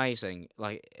 it's amazing.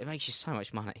 Like, it makes you so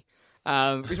much money.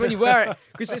 Because when you wear it,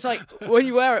 because it's like, when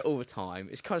you wear it all the time,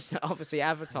 it's constant, obviously,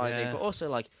 advertising, Yeah. but also,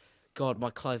 like, God,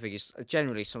 my clothing is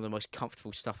generally some of the most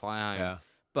comfortable stuff I own. Yeah.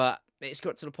 But it's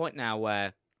got to the point now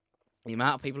where the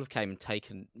amount of people have came and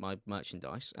taken my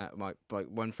merchandise,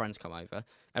 when friends come over,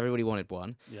 everybody wanted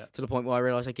one, Yeah. to the point where I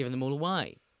realised I'd given them all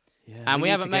away. Yeah, And we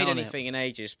need haven't to get made on it. anything in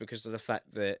ages because of the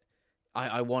fact that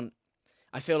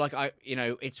I feel like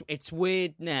it's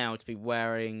weird now to be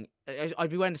wearing, I'd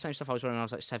be wearing the same stuff I was wearing when I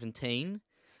was like 17.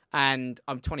 And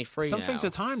I'm 23 Some now. things are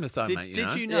timeless, though, mate.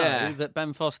 Did you know Yeah. that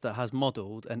Ben Foster has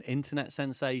modelled an internet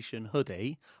sensation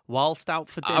hoodie whilst out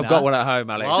for dinner? I've got one at home,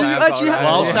 Alex. Whilst, I have got one at home,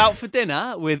 whilst yeah. out for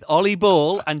dinner with Ollie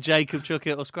Ball and Jacob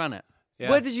Chuckett or Scranett. Yeah.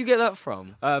 Where did you get that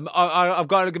from? I've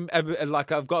got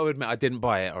to admit, I didn't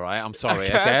buy it. All right, I'm sorry.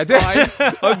 Okay, That's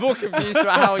fine. I'm more confused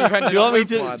about how you ended Do you want me up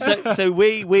with to? one. So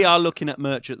we are looking at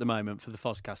merch at the moment for the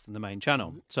Foscast and the main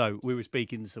channel. So we were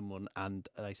speaking to someone and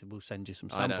they said we'll send you some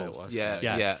I know samples. it was.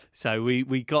 Yeah. So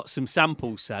we got some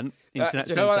samples sent. Internet do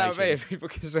you know what that would be sensation. if people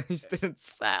because these didn't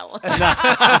sell?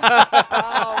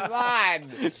 Oh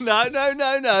man,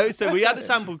 No. So we had a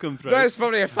sample come through. there's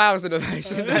probably 1,000 of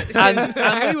those.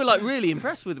 and we were like really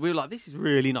impressed with it. We were like, this is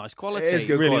really nice quality. It is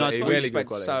good really quality, nice We really quality. good spent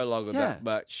quality. so long on Yeah. that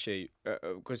merch shoot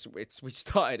because we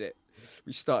started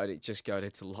it just going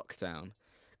into lockdown,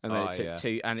 and then Oh, it took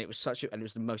yeah. and it was and it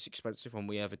was the most expensive one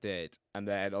we ever did, and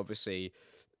then obviously.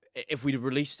 If we'd have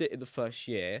released it in the first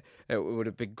year, it would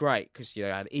have been great because I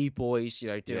had E-Boys,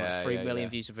 doing Yeah, like 3 yeah, million yeah.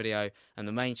 views a video, and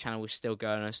the main channel was still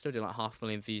going. I was still doing like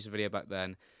 500,000 views a video back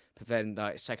then. But then,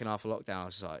 like second half of lockdown, I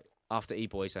was like, after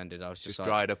E-Boys ended, I was just like,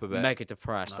 dried up a bit. mega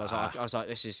depressed. I was like,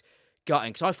 this is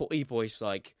gutting because I thought E-Boys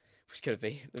was going to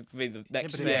be the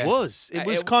next But thing. it was. It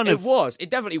was It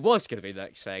definitely was going to be the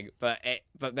next thing. But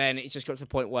then it just got to the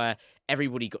point where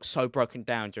everybody got so broken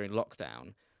down during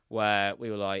lockdown, where we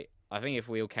were like, I think if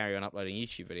we all carry on uploading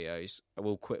YouTube videos,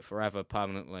 we'll quit forever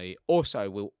permanently. Also,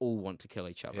 we'll all want to kill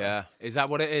each other. Yeah, is that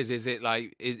what it is? Is it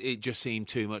like it just seemed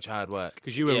too much hard work?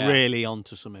 Because you were Yeah. really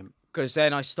onto something. Because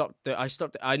then I stopped.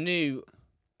 I knew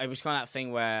it was kind of that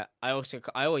thing where I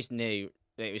always knew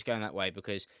that it was going that way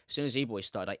because as soon as E-Boys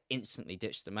started, I instantly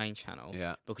ditched the main channel.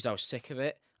 Yeah. Because I was sick of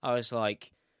it. I was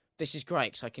like, this is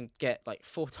great because I can get like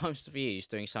 4 times the views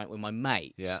doing something with my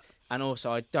mates. Yeah. And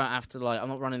also, I don't have to I'm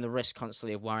not running the risk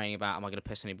constantly of worrying about am I going to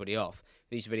piss anybody off.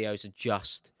 These videos are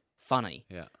just funny.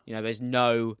 Yeah. there was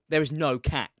no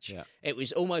catch. Yeah. It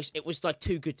was like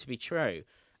too good to be true.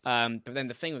 But then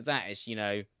the thing with that is,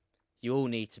 you all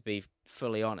need to be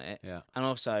fully on it. Yeah. And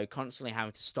also constantly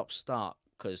having to start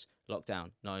because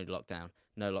lockdown, no lockdown.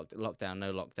 No lockdown,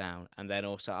 no lockdown, and then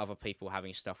also other people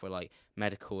having stuff with like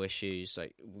medical issues,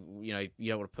 like you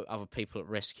don't want to put other people at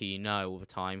risk who all the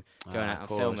time going out and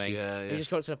filming. Yeah. It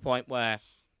just got to the point where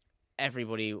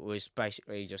everybody was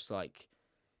basically just like,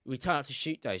 we turned up to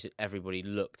shoot days and everybody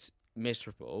looked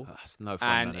miserable, That's no fun.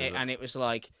 and then, is it? it was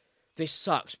like, this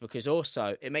sucks because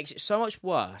also it makes it so much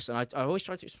worse. And I always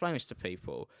try to explain this to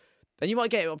people, and you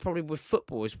might get it probably with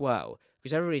football as well,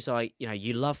 because everybody's like,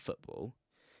 you love football.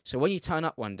 So when you turn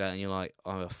up one day and you're like,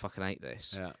 oh, I fucking hate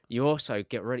this, Yeah. you also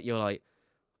you're like,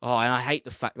 oh, and I hate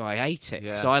the fact that I hate it.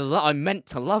 Yeah. So I meant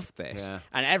to love this. Yeah.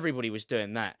 And everybody was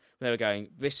doing that. They were going,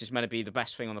 this is meant to be the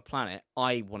best thing on the planet.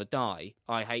 I want to die.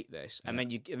 I hate this. And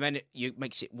then it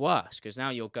makes it worse because now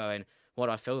you're going, why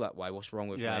do I feel that way? What's wrong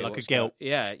with me? Yeah, like a What's guilt.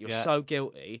 You're Yeah. so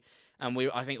guilty. And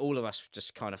I think all of us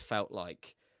just kind of felt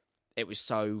like it was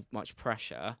so much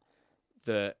pressure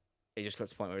that it just got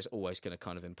to the point where it's always going to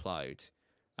kind of implode.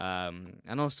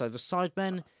 And also the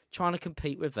sidemen, trying to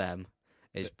compete with them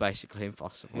is basically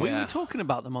impossible. We Yeah. were talking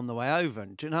about them on the way over,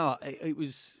 and do you know, it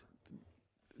was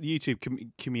the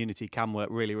YouTube community can work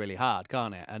really, really hard,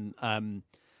 can't it? And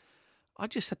I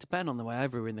just said to Ben on the way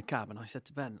over, we were in the cab, and I said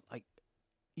to Ben, like,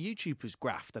 YouTubers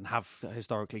graft and have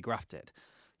historically grafted.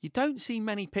 You don't see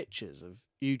many pictures of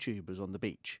YouTubers on the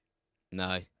beach.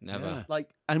 No, never. Yeah. Like,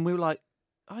 and we were like,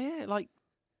 oh yeah, like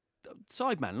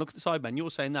Sidemen. Look at the Sidemen.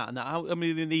 You're saying that, and that. How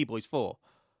many are the E-Boys? 4.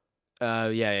 Yeah,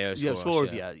 it was Four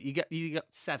of you. You get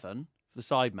 7 for the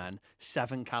Sidemen,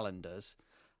 7 calendars,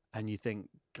 and you think,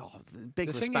 God, big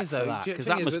The thing respect is, for though, that, do you because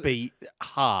think that is must that- be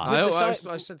hard.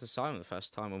 I said to Simon the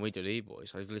first time when we did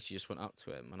E-Boys, I literally just went up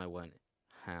to him and I went,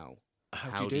 how?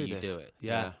 How do you this? do it?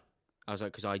 Yeah. I was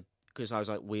like, because I was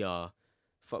like,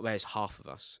 there's half of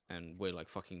us and we're like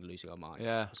fucking losing our minds.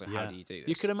 Yeah. I was like, Yeah. how do you do this?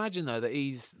 You could imagine though that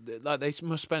they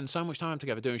must spend so much time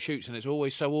together doing shoots, and it's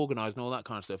always so organised and all that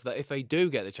kind of stuff. That if they do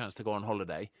get the chance to go on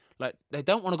holiday, like they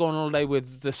don't want to go on holiday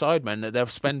with the sidemen that they'll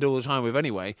spend all the time with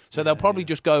anyway. So they'll probably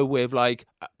just go with like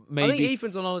I maybe. think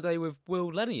Ethan's on holiday with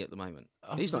Will Lenny at the moment.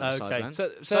 He's not okay. inside, man.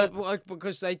 So-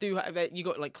 Because they do have you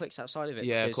got like clicks outside of it.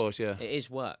 Yeah, of because course, yeah. It is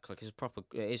work. Like it is proper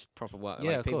work. Yeah,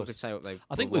 like, of people course. could say what they.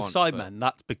 I think want, with but- Sidemen,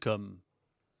 that's become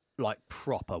like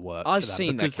proper work. I've for them,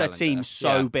 seen their because their calendar. team's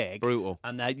so Yeah, big, brutal.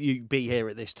 and that you be here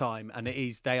at this time, and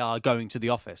they are going to the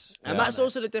office, And that's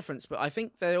also the difference. But I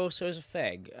think there also is a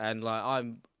thing, and like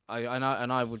I'm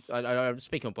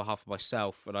speaking on behalf of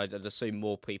myself, and I'd assume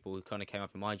more people who kind of came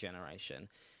up in my generation,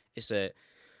 is that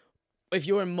if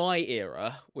you're in my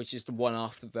era, which is the one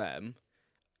after them,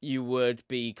 you would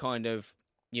be kind of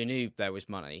you knew there was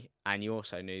money, and you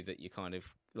also knew that you kind of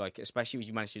like, especially when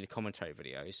you managed to do the commentary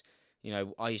videos. You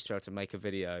know, I used to be able to make a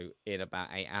video in about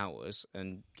 8 hours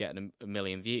and get a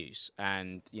million views,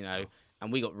 and you know,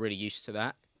 and we got really used to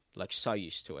that, like so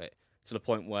used to it, to the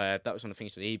point where that was one of the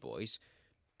things with E-Boys.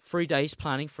 3 days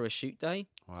planning for a shoot day.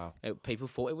 Wow. People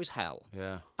thought it was hell.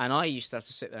 Yeah. And I used to have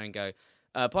to sit there and go,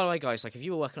 by the way, guys, like if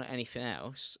you were working on anything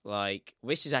else, like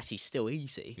this is actually still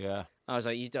easy. Yeah. I was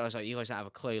like, you guys don't have a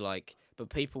clue. Like, but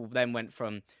people then went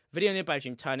from video in your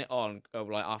bedroom, turn it on,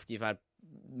 like after you've had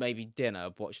maybe dinner,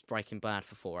 watched Breaking Bad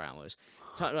for 4 hours,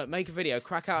 like, make a video,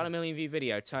 crack out a 1 million view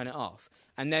video, turn it off.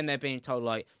 And then they're being told,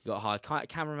 like, you got to hire a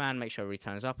cameraman, make sure everybody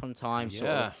turns up on time. Yeah. Sort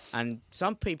of. And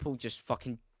some people just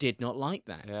fucking did not like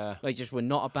that. Yeah. They just were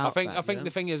not about that. I think the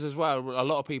thing is as well, a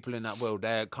lot of people in that world,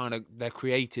 they're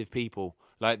creative people.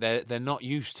 Like they're not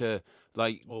used to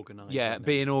like organised. Yeah,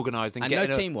 being organised and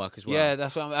getting no teamwork as well. Yeah,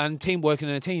 that's what and teamwork in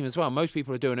a team as well. Most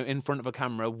people are doing it in front of a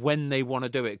camera when they want to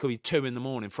do it. It could be 2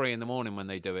 a.m, 3 a.m when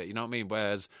they do it. You know what I mean?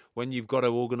 Whereas when you've got to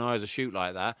organise a shoot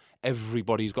like that,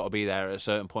 everybody's got to be there at a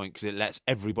certain point because it lets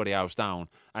everybody else down.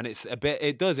 And it's a bit.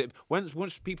 It does it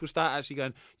once people start actually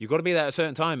going. You've got to be there at a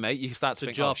certain time, mate. You start to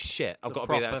think, oh shit, I've got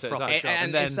to be there at a certain time.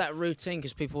 And then it's that routine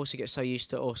because people also get so used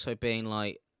to also being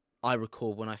like, I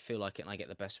record when I feel like it and I get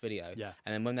the best video. Yeah.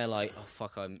 And then when they're like, oh,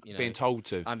 fuck, I'm being told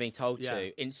to. I'm being told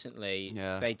to, instantly,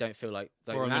 they don't feel like...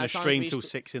 Or I'm going to stream till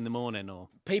 6 a.m. or...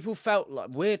 People felt like,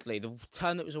 weirdly, the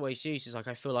term that was always used is like,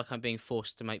 I feel like I'm being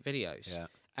forced to make videos. Yeah.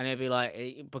 And it'd be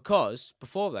like, because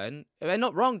before then, they're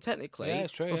not wrong technically. Yeah,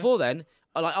 it's true. Before then,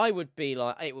 like I would be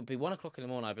like, it would be 1 o'clock in the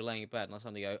morning. I'd be laying in bed, and I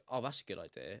suddenly go, "Oh, that's a good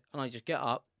idea." And I just get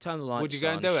up, turn the lights Would you go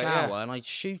on, and do it? shower, Yeah. and I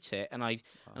shoot it, and I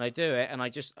do it, and I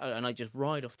just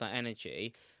ride off that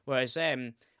energy. Whereas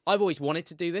I've always wanted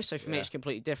to do this, so for me it's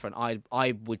completely different.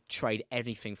 I would trade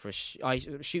anything for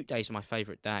shoot days are my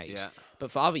favourite days. Yeah.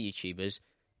 But for other YouTubers,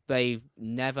 they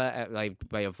never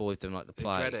they avoid them like the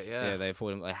plague. dread it, yeah. They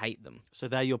avoid them. They hate them. So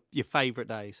they're your favourite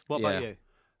days. What about you?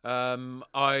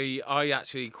 I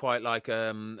actually quite like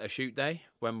a shoot day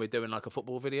when we're doing like a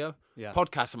football video. Yeah.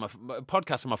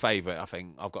 Podcasts are my favourite. I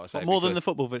think I've got to say But more than the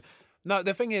football video. No,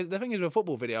 the thing is with a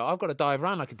football video, I've got to dive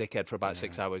around like a dickhead for about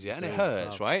 6 hours, and it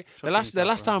hurts, right? The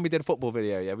last time we did a football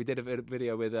video, we did a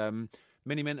video with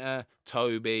Mini Minter,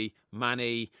 Toby,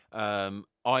 Manny.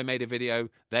 I made a video.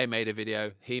 They made a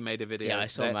video. He made a video. Yeah, I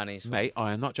saw Manny's. Mate,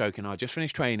 I am not joking. I just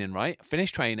finished training, right?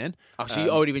 Finished training. Oh, so you've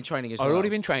already been training as well? I've already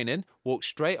been training. Walked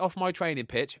straight off my training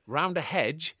pitch, round a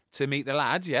hedge to meet the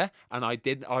lads, yeah? And I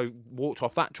walked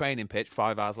off that training pitch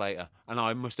 5 hours later. And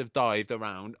I must have dived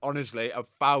around, honestly,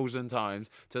 1,000 times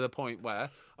to the point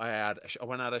where I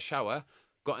went out a shower,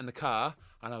 got in the car,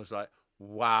 and I was like,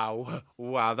 wow,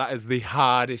 that is the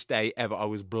hardest day ever. I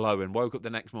was blowing. Woke up the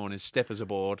next morning stiff as a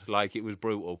board, like it was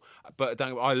brutal. But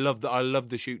I love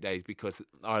the shoot days because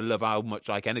I love how much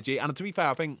like energy. And to be fair,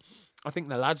 I think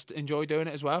the lads enjoy doing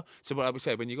it as well. So what I would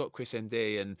say, when you got Chris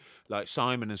MD and like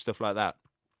Simon and stuff like that,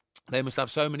 they must have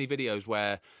so many videos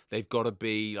where they've got to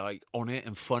be like on it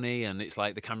and funny, and it's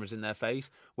like the camera's in their face.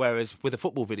 Whereas with a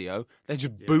football video, they're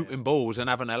just booting balls and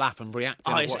having a laugh and reacting.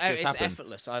 To what's just it's happened.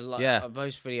 effortless. I like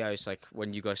those videos. Like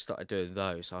when you guys started doing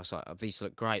those, I was like, oh, these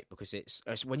look great because it's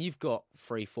when you've got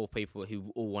 3-4 people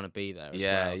who all want to be there. As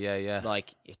well, Yeah.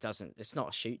 Like it's not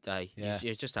a shoot day. Yeah.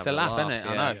 You just It's have a laugh, laugh, isn't it?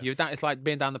 yeah. I know. It's like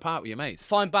being down the park with your mates.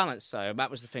 Fine balance, though.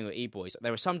 That was the thing with E-Boys.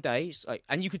 There were some days,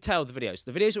 and you could tell the videos.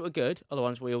 The videos that were good are the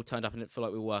ones where we all turned up and didn't feel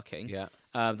like we were working. Yeah.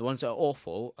 The ones that are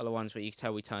awful are the ones where you could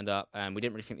tell we turned up and we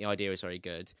didn't really think the idea was very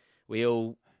good. We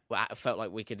all felt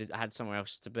like we could have had somewhere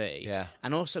else to be. Yeah.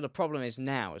 And also the problem is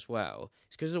now as well,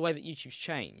 it's because of the way that YouTube's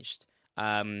changed.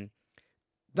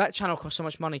 That channel costs so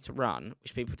much money to run,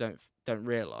 which people don't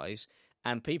realise,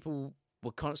 and people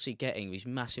were constantly getting these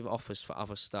massive offers for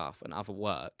other stuff and other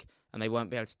work, and they won't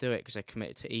be able to do it because they're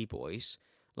committed to E-Boys.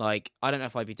 Like, I don't know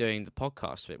if I'd be doing the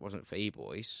podcast if it wasn't for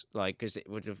E-Boys, like, because it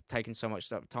would have taken so much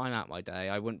time out of my day.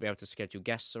 I wouldn't be able to schedule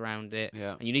guests around it.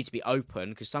 Yeah. And you need to be open,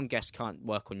 because some guests can't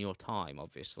work on your time,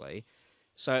 obviously.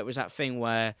 So it was that thing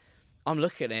where I'm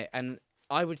looking at it, and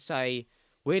I would say,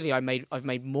 weirdly, I've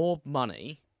made more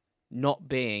money not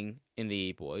being in the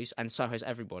E-Boys, and so has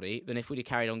everybody, than if we'd have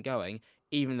carried on going,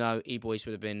 even though E-Boys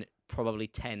would have been probably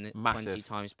 10, Massive. 20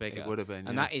 times bigger. It would have been,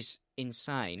 And yeah. that is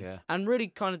insane. Yeah. And really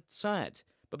kind of sad.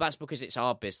 But that's because it's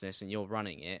our business and you're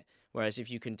running it. Whereas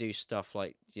if you can do stuff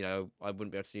like, I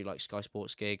wouldn't be able to do like Sky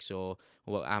Sports gigs or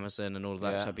Amazon and all of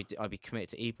that. Yeah. So I'd be committed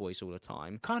to E-Boys all the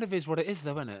time. Kind of is what it is,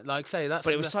 though, isn't it? Like, say that's.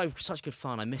 But it was such good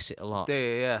fun. I miss it a lot.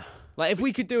 Yeah. Like if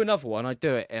we could do another one, I'd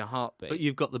do it in a heartbeat. But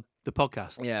you've got the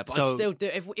podcast. Yeah, but so I'd still do.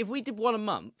 If we did one a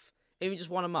month, even just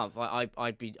one a month,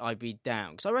 I'd be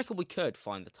down because I reckon we could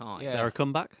find the time. Is there a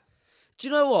comeback? Do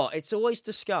you know what? It's always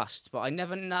discussed, but I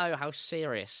never know how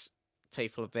serious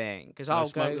people are being because No I'll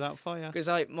smoke go without fire. because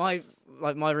my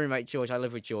roommate George, I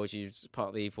live with George, who's part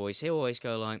of the E-Boys. He'll always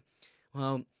go like,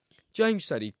 "Well, James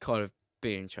said he'd kind of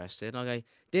be interested." And I go,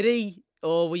 "Did he?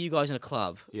 Or were you guys in a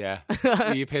club?" Yeah.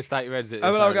 Were you pissed out your heads at this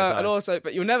And moment I'll in go, time? and also,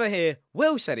 but you'll never hear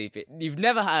Will said he'd be. You've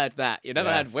never heard that. You've never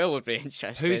Yeah. heard Will would be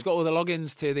interested. Who's got all the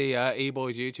logins to the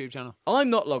E-Boys YouTube channel?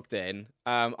 I'm not logged in.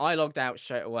 I logged out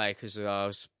straight away because I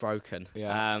was broken.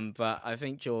 Yeah. But I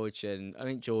think George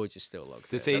is still logged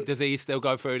Does in. he still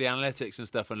go through the analytics and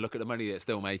stuff and look at the money that it's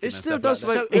still making? It and still stuff does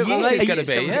like that? make- So it will it's make going to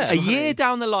some be, of yeah. A year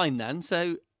down the line, then.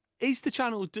 So is the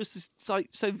channel just as, like,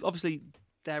 so? Obviously,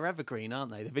 they're evergreen,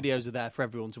 aren't they? The videos are there for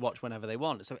everyone to watch whenever they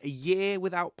want. So a year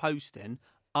without posting,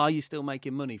 are you still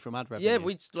making money from ad revenue? Yeah,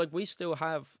 we still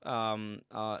have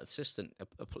our assistant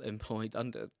employed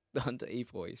under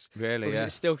E-Boys. Really, Because yeah.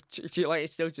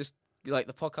 it's still just like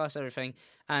the podcast, everything.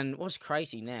 And what's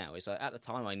crazy now is like at the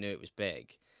time I knew it was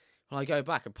big. When I go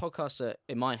back, a podcast that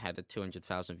in my head had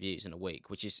 200,000 views in a week,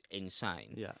 which is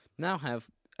insane. Yeah. Now have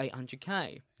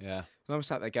 800k. Yeah. And I'm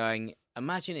sat there going,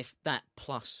 imagine if that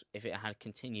plus if it had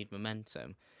continued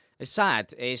momentum. It's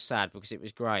sad. It is sad because it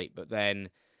was great, but then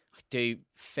I do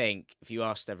think if you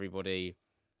asked everybody,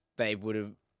 they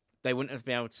wouldn't have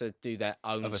been able to do their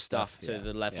own Other stuff stuff, to yeah.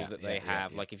 the level Yeah, that yeah, they yeah,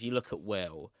 have. yeah. Like if you look at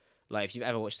Will, like if you've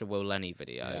ever watched the Will Lenny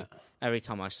video, Yeah. every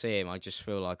time I see him, I just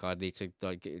feel like I need to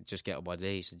just get on my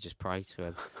knees and just pray to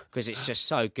him because it's just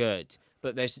so good.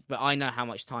 But I know how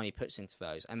much time he puts into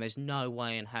those, and there's no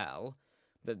way in hell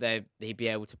that he'd be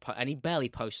able to and he barely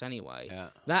posts anyway. Yeah.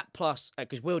 That plus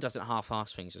because Will doesn't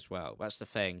half-ass things as well. That's the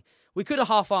thing. We could have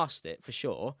half-assed it for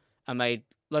sure and made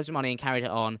loads of money and carried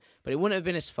it on, but it wouldn't have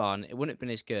been as fun. It wouldn't have been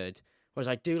as good. Whereas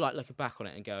I do like looking back on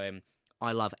it and going,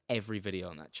 I love every video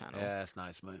on that channel. Yeah, that's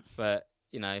nice, mate. But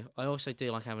I also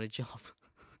do like having a job.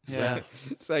 Yeah.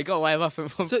 So you got away with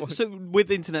it. So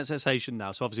with internet sensation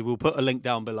now, so obviously we'll put a link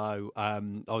down below. I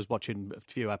was watching a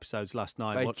few episodes last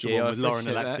night. Thank Watched the you, one I with Lauren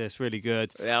appreciate Alexis, really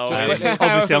good. Yeah, Just quickly,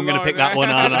 obviously, I'm going to pick that one,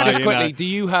 aren't I? Just You know? quickly, do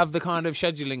you have the kind of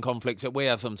scheduling conflicts that we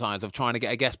have sometimes of trying to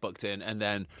get a guest booked in and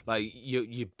then like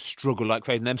you struggle like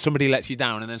crazy and then somebody lets you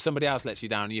down and then somebody else lets you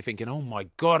down and you're thinking, oh my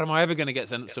God, am I ever going to get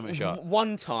something shot?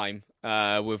 One time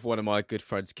with one of my good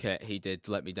friends, Kit, he did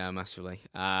let me down massively.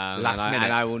 Last minute.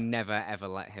 And I will never, ever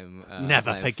let him...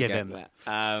 Never let forgive forget him.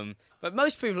 that. But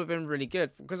most people have been really good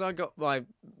because I got my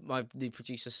the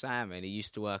producer, Sam, in. He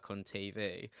used to work on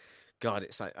TV. God,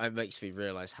 it's like it makes me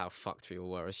realise how fucked we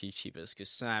all were as YouTubers because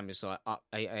Sam is like up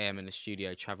 8 a.m. in the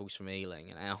studio, travels from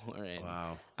Ealing an hour in.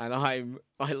 Wow. And I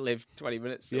live 20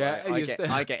 minutes away.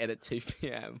 Yeah, I get in at 2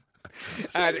 p.m.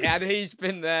 and he's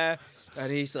been there,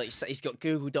 and he's got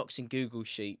Google Docs and Google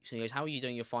Sheets, and he goes, "How are you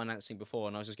doing your financing before?"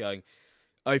 And I was just going,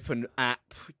 "Open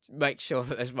app, make sure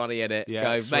that there's money in it. Yeah,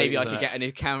 Go, sweet, maybe I isn't could it? get a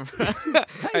new camera."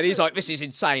 And he's like, "This is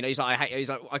insane." He's like,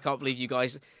 "I can't believe you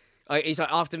guys." He's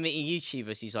like, after meeting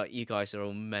YouTubers, he's like, "You guys are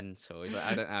all mental." He's like,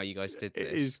 "I don't know how you guys did this."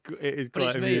 It is But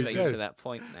quite it's moving amusing. to that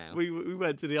point now. We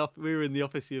went to the we were in the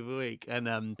office the other week,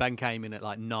 and Ben came in at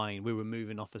like 9. We were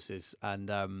moving offices, and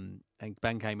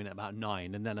Ben came in at about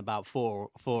 9, and then about 4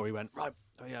 he went, right.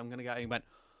 Oh yeah, I'm gonna go. He went,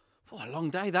 what a long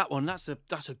day that one. That's a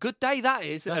good day that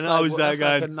is. That's and like, I was there that's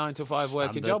going, like a 9 to 5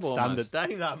 working job almost. standard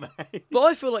day that, mate. But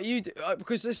I feel like you do,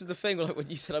 because this is the thing. Like when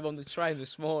you said I'm on the train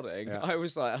this morning, Yeah. I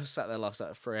was sat there last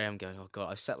night at 3 a.m. going, "Oh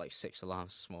God!" I set like 6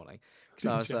 alarms this morning because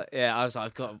I was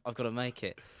like, I've got to make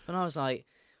it." And I was like,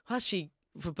 actually,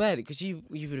 for bed because you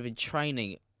would have been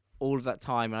training all of that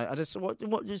time. And I just what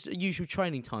is usual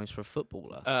training times for a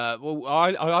footballer? Well,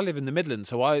 I live in the Midlands,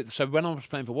 so when I was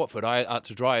playing for Watford, I had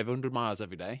to drive 100 miles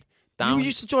every day. You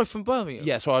used to drive from Birmingham.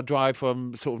 Yeah, so I'd drive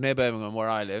from sort of near Birmingham, where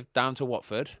I live, down to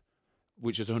Watford,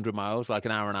 which is 100 miles, like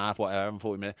an hour and a half, whatever, and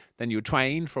 40 minutes. Then you'd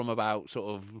train from about sort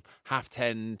of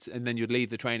 10:30, and then you'd leave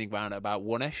the training ground at about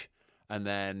 1ish, and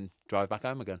then drive back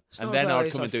home again. It's And not then as I'd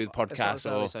early come and as do the It's not podcast. as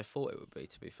early as I thought it would be.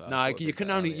 To be fair, I No, thought it'd be you a can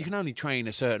bit only earlier. you can only train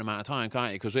a certain amount of time,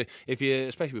 can't you? Because if you,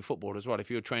 especially with football as well,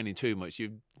 if you're training too much,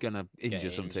 you're gonna injure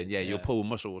Get something. injured, Yeah, you'll yeah. pull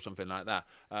muscle or something like that.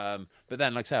 But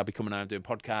then, like I say, I'll be coming out and doing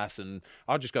podcasts, and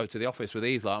I'll just go to the office with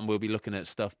these lot, and we'll be looking at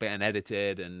stuff getting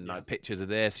edited and like pictures of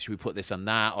this. Should we put this on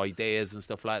that? Ideas and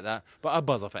stuff like that. But I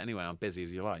buzz off it anyway. I'm busy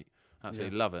as you like.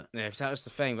 Absolutely love it. Yeah, 'cause that was the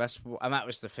thing. That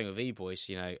was the thing with E-Boys.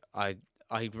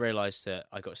 I realised that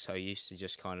I got so used to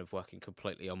just kind of working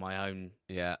completely on my own,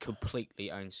 Yeah, completely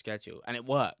own schedule, and it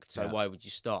worked. So Yeah. why would you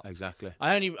stop? exactly.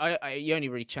 You only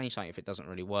really change something if it doesn't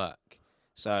really work.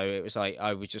 So it was like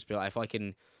I would just be like, if I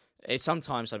can.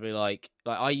 Sometimes I'd be like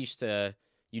I used to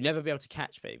you'd never be able to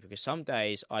catch me because some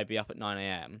days I'd be up at 9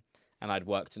 a.m. and I'd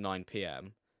work to 9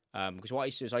 p.m. Because what I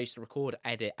used to do is I used to record,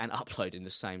 edit, and upload in the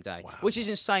same day, which is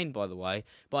insane, by the way.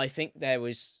 But I think there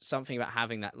was something about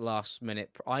having that last minute.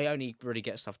 I only really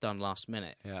get stuff done last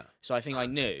minute. Yeah. So I think I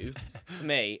knew, for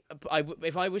me,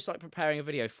 if I was like preparing a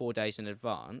video 4 days in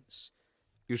advance,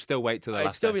 You still wait till the it'd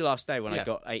last still day. be last day when I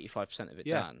got 85% of it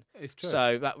done. It's true.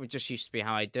 So that would just used to be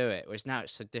how I do it. Whereas now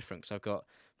it's so different because I've got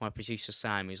my producer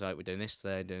Sam. Who's like, we're doing this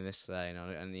today,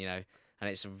 and you know, and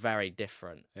it's very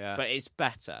different. Yeah. But it's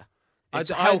better. I It's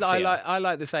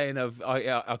like the saying of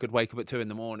I could wake up at 2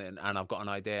 a.m. and I've got an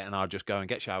idea and I'll just go and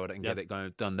get showered and get it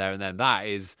done there and then.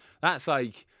 That's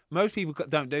like most people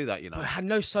don't do that, you know. But I had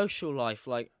no social life,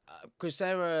 like because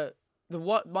there are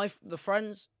the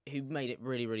friends who made it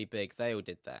really really big. They all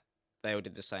did that. They all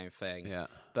did the same thing. Yeah.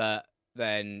 But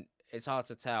then it's hard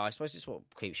to tell. I suppose it's what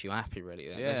keeps you happy, really.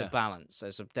 There's a balance.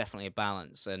 There's definitely a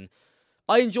balance, and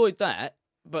I enjoyed that.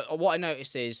 But what I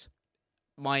noticed is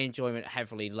my enjoyment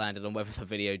heavily landed on whether the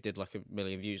video did like 1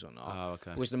 million views or not. Oh,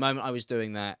 okay. Because the moment I was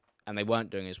doing that and they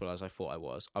weren't doing as well as I thought I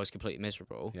was completely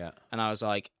miserable. Yeah. And I was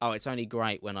like, oh, it's only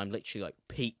great when I'm literally like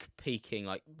peaking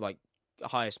like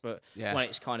highest, but when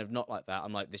it's kind of not like that,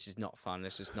 I'm like, this is not fun.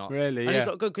 This is not Really. And it's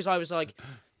not good because I was like,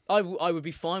 I would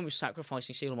be fine with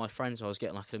sacrificing seeing all my friends if I was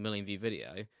getting like a 1 million view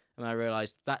video. And I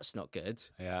realised that's not good.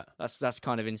 Yeah. That's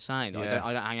kind of insane. Yeah.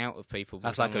 I don't hang out with people.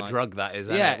 That's because like I'm a drug, that is,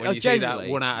 isn't Yeah, it? When you see that genuinely.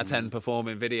 1 out of 10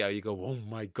 performing video, you go, oh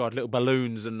my God, little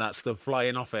balloons and that stuff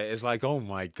flying off it. It's like, oh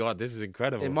my God, this is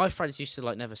incredible. And my friends used to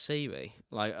like never see me,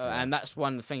 like, and that's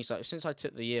one of the things. Like, since I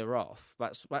took the year off,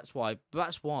 that's why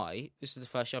this is the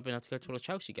first year I've been able to go to all the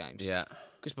Chelsea games. Yeah.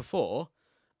 Because before,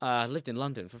 I lived in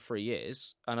London for 3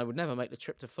 years, and I would never make the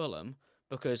trip to Fulham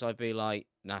because I'd be like,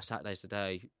 nah, Saturday's the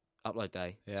day. Upload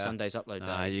day, Sunday's upload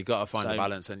day. You got to find So- a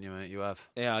balance, haven't you, mate? You have.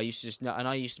 Yeah, I used to just, and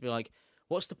I used to be like,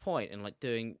 what's the point in like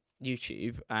doing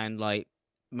YouTube and like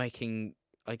making,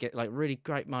 I get like really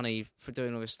great money for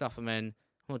doing all this stuff, and then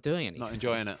I'm not doing anything. Not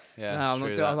enjoying it. Yeah. No, I'm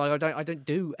true not. that. I don't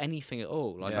do anything at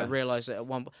all. Like I realised that at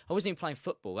one, I wasn't even playing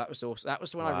football. That was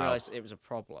when I realised it was a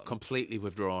problem. Completely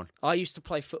withdrawn. I used to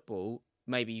play football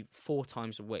maybe 4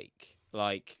 times a week.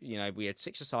 Like, you know, we had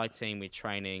 6-a-side team, we had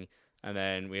training, and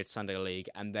then we had Sunday league,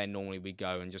 and then normally we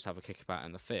go and just have a kickabout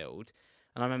in the field.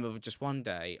 And I remember just one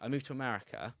day, I moved to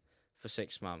America for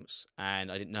 6 months,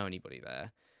 and I didn't know anybody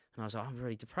there. And I was like, I'm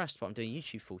really depressed, but I'm doing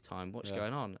YouTube full time. What's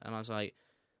going on? And I was like,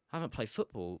 I haven't played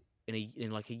football in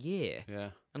like a year. Yeah.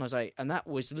 And I was like, and that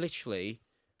was literally,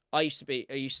 my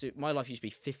life used to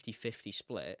be 50-50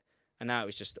 split, and now it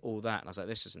was just all that. And I was like,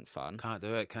 this isn't fun. Can't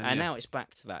do it, can you? And now it's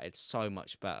back to that. It's so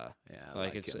much better. Yeah,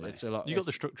 like it's mate. a lot. You got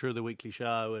the structure of the weekly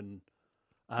show and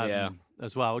Yeah.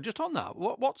 as well. Just on that,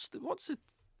 what's the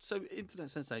so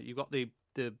Internet Sensation? You've got the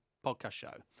podcast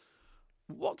show.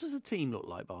 What does the team look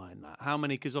like behind that? How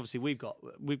many? Because obviously we've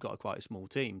got quite a small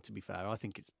team. To be fair, I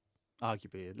think it's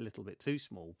arguably a little bit too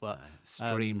small, but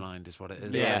streamlined is what it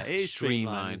is. Yeah, it is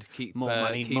streamlined. Keep More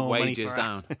money, keep more money wages for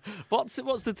down. us.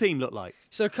 What's the team look like?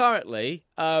 So currently,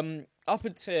 up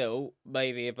until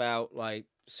maybe about like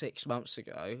 6 months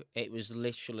ago, it was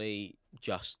literally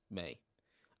just me.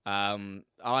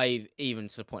 I even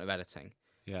to the point of editing,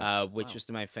 which was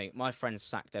the main thing. My friends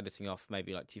sacked editing off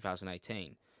maybe like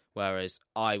 2018, whereas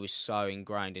I was so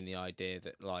ingrained in the idea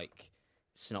that like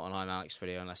it's not an ImAllexx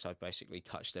video unless I've basically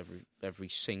touched every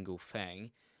single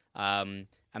thing, and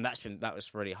that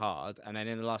was really hard. And then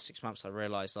in the last 6 months, I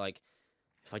realised like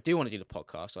if I do want to do the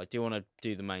podcast, I do want to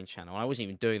do the main channel. I wasn't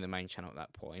even doing the main channel at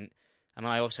that point, and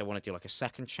I also want to do like a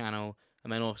second channel,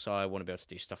 and then also I want to be able to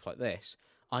do stuff like this.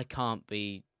 I can't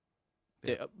be.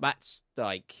 That's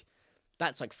like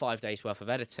 5 days worth of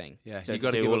editing. Yeah, so you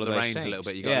got to give up the reins a little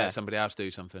bit. You got to let somebody else do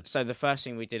something. So the first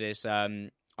thing we did is I've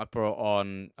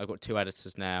got 2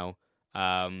 editors now.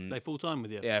 They full time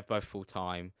with you? Yeah, both full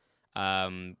time,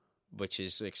 which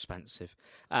is expensive.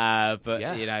 But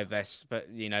you know,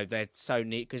 they're so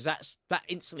neat because that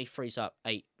instantly frees up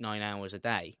 8-9 hours a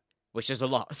day, which is a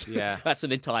lot. Yeah, that's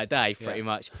an entire day pretty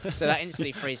much. So that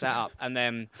instantly frees that up, and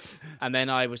then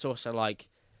I was also like,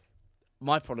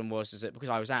 my problem was that because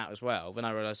I was out as well, then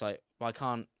I realised like I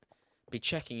can't be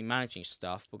checking and managing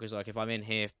stuff because like if I'm in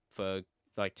here for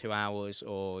like 2 hours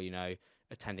or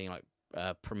attending like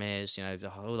premieres,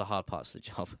 all the hard parts of the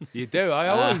job. You do. I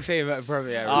always see him at a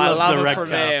premiere. I love the a red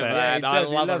premiere, carpet. man. Yeah, I he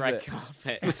love a loves red it.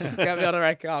 carpet. Get me on a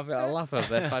red carpet. I love them.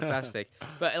 They're fantastic.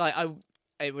 But like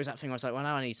it was that thing where I was like, well,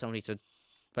 now I need somebody to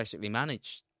basically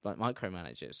manage, like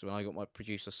micromanage it. So when I got my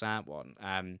producer Sam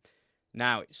on,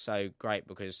 now it's so great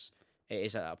because it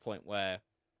is at that point where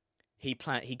he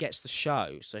gets the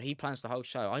show, so he plans the whole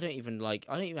show. I don't even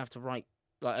have to write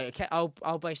Like, okay,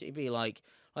 I'll basically be like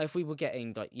if we were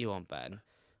getting like you on, Ben,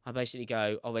 I basically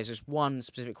go, there's just one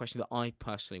specific question that I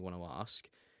personally want to ask,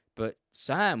 but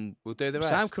Sam We'll do the rest.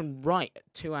 Sam can write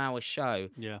a 2-hour show,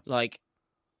 Yeah. like,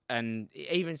 and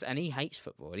he hates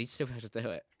football, and he'd still have to do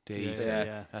it.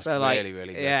 Yeah. That's So like, really,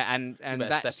 really good. yeah, and You better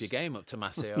that's step your game up,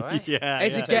 Tomasi, all right? Yeah.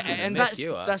 it's yeah. a ga- Taking the and mick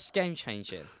you are. that's game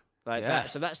changing. Like Yeah. that.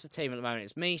 So that's the team at the moment.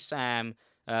 It's me, Sam,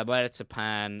 my editor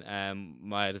Pan,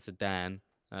 my editor Dan.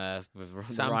 With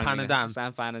Sam, rhyming Pan, and it. Dan.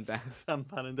 Sam, Pan, and Dan. Sam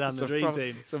Pan and Dan, It's the a dream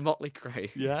team. It's a motley crew.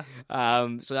 Yeah.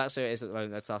 So that's who it is at the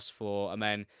moment. That's us four. And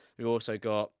then we've also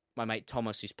got my mate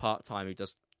Thomas, who's part time, who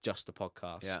does just the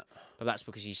podcast. Yeah. But that's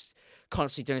because he's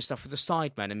constantly doing stuff with the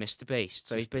Sidemen and Mr. Beast.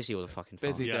 So he's busy all the fucking time.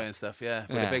 Busy Yeah. doing stuff, with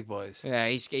the Yeah. big boys. Yeah,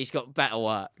 he's got better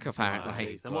work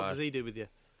apparently. And what does he do with you?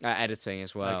 Editing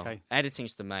as well. Okay.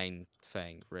 Editing's the main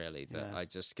thing, really. That Yeah. I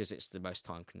just because it's the most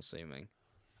time consuming.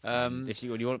 Um, If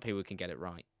you want people who can get it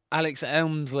right. Alex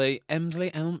Elmsley.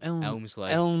 Elmsley.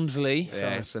 Elmsley. Yeah,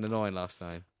 Sorry. it's an annoying last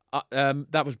name.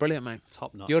 That was brilliant, mate.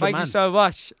 Top notch. You're the Thank man. you so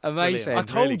much. Amazing. I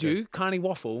told Really you, kindly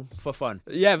waffle for fun.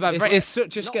 Yeah, but It's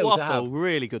such a Not skill to have. waffle,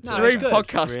 really good No, talk. it's Dream good.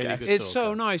 podcast Really guest. good It's talker.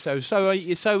 so nice, though.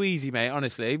 It's so easy, mate.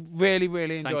 Honestly, really,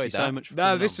 really Thank enjoyed you that. so much for No,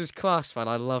 coming this on. was class, man.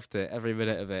 I loved it, every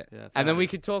minute of it. Yeah, and thank then we you.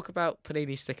 could talk about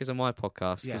Panini stickers on my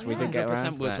podcast because we didn't get 100%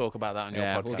 around to We'll that. talk about that on your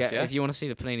podcast. We'll get, if you want to see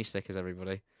the Panini stickers,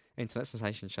 everybody. Internet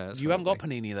Sensation Show. that's You what haven't got it'll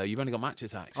be. Panini though. You've only got Match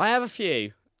Attacks. I have a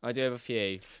few. I do have a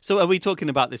few. So are we talking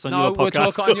about this on No, your we'll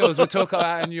podcast? talk on yours. We'll talk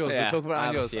about it on yours. Yeah, We'll talk about it I on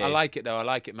have a yours. few. I like it though. I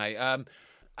like it, mate.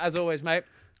 As always, mate.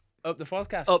 Up the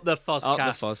Fozcast. Up the Up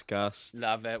Fozcast. the podcast.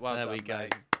 Love it. Well There done, we go.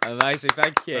 mate. Amazing.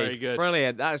 Thank you. Very good.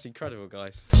 Brilliant. That was incredible,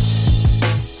 guys.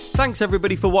 Thanks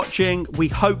everybody for watching. We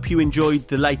hope you enjoyed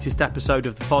the latest episode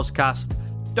of the Fozcast.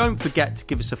 Don't forget to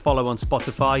give us a follow on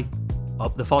Spotify.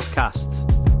 Up the Fozcast.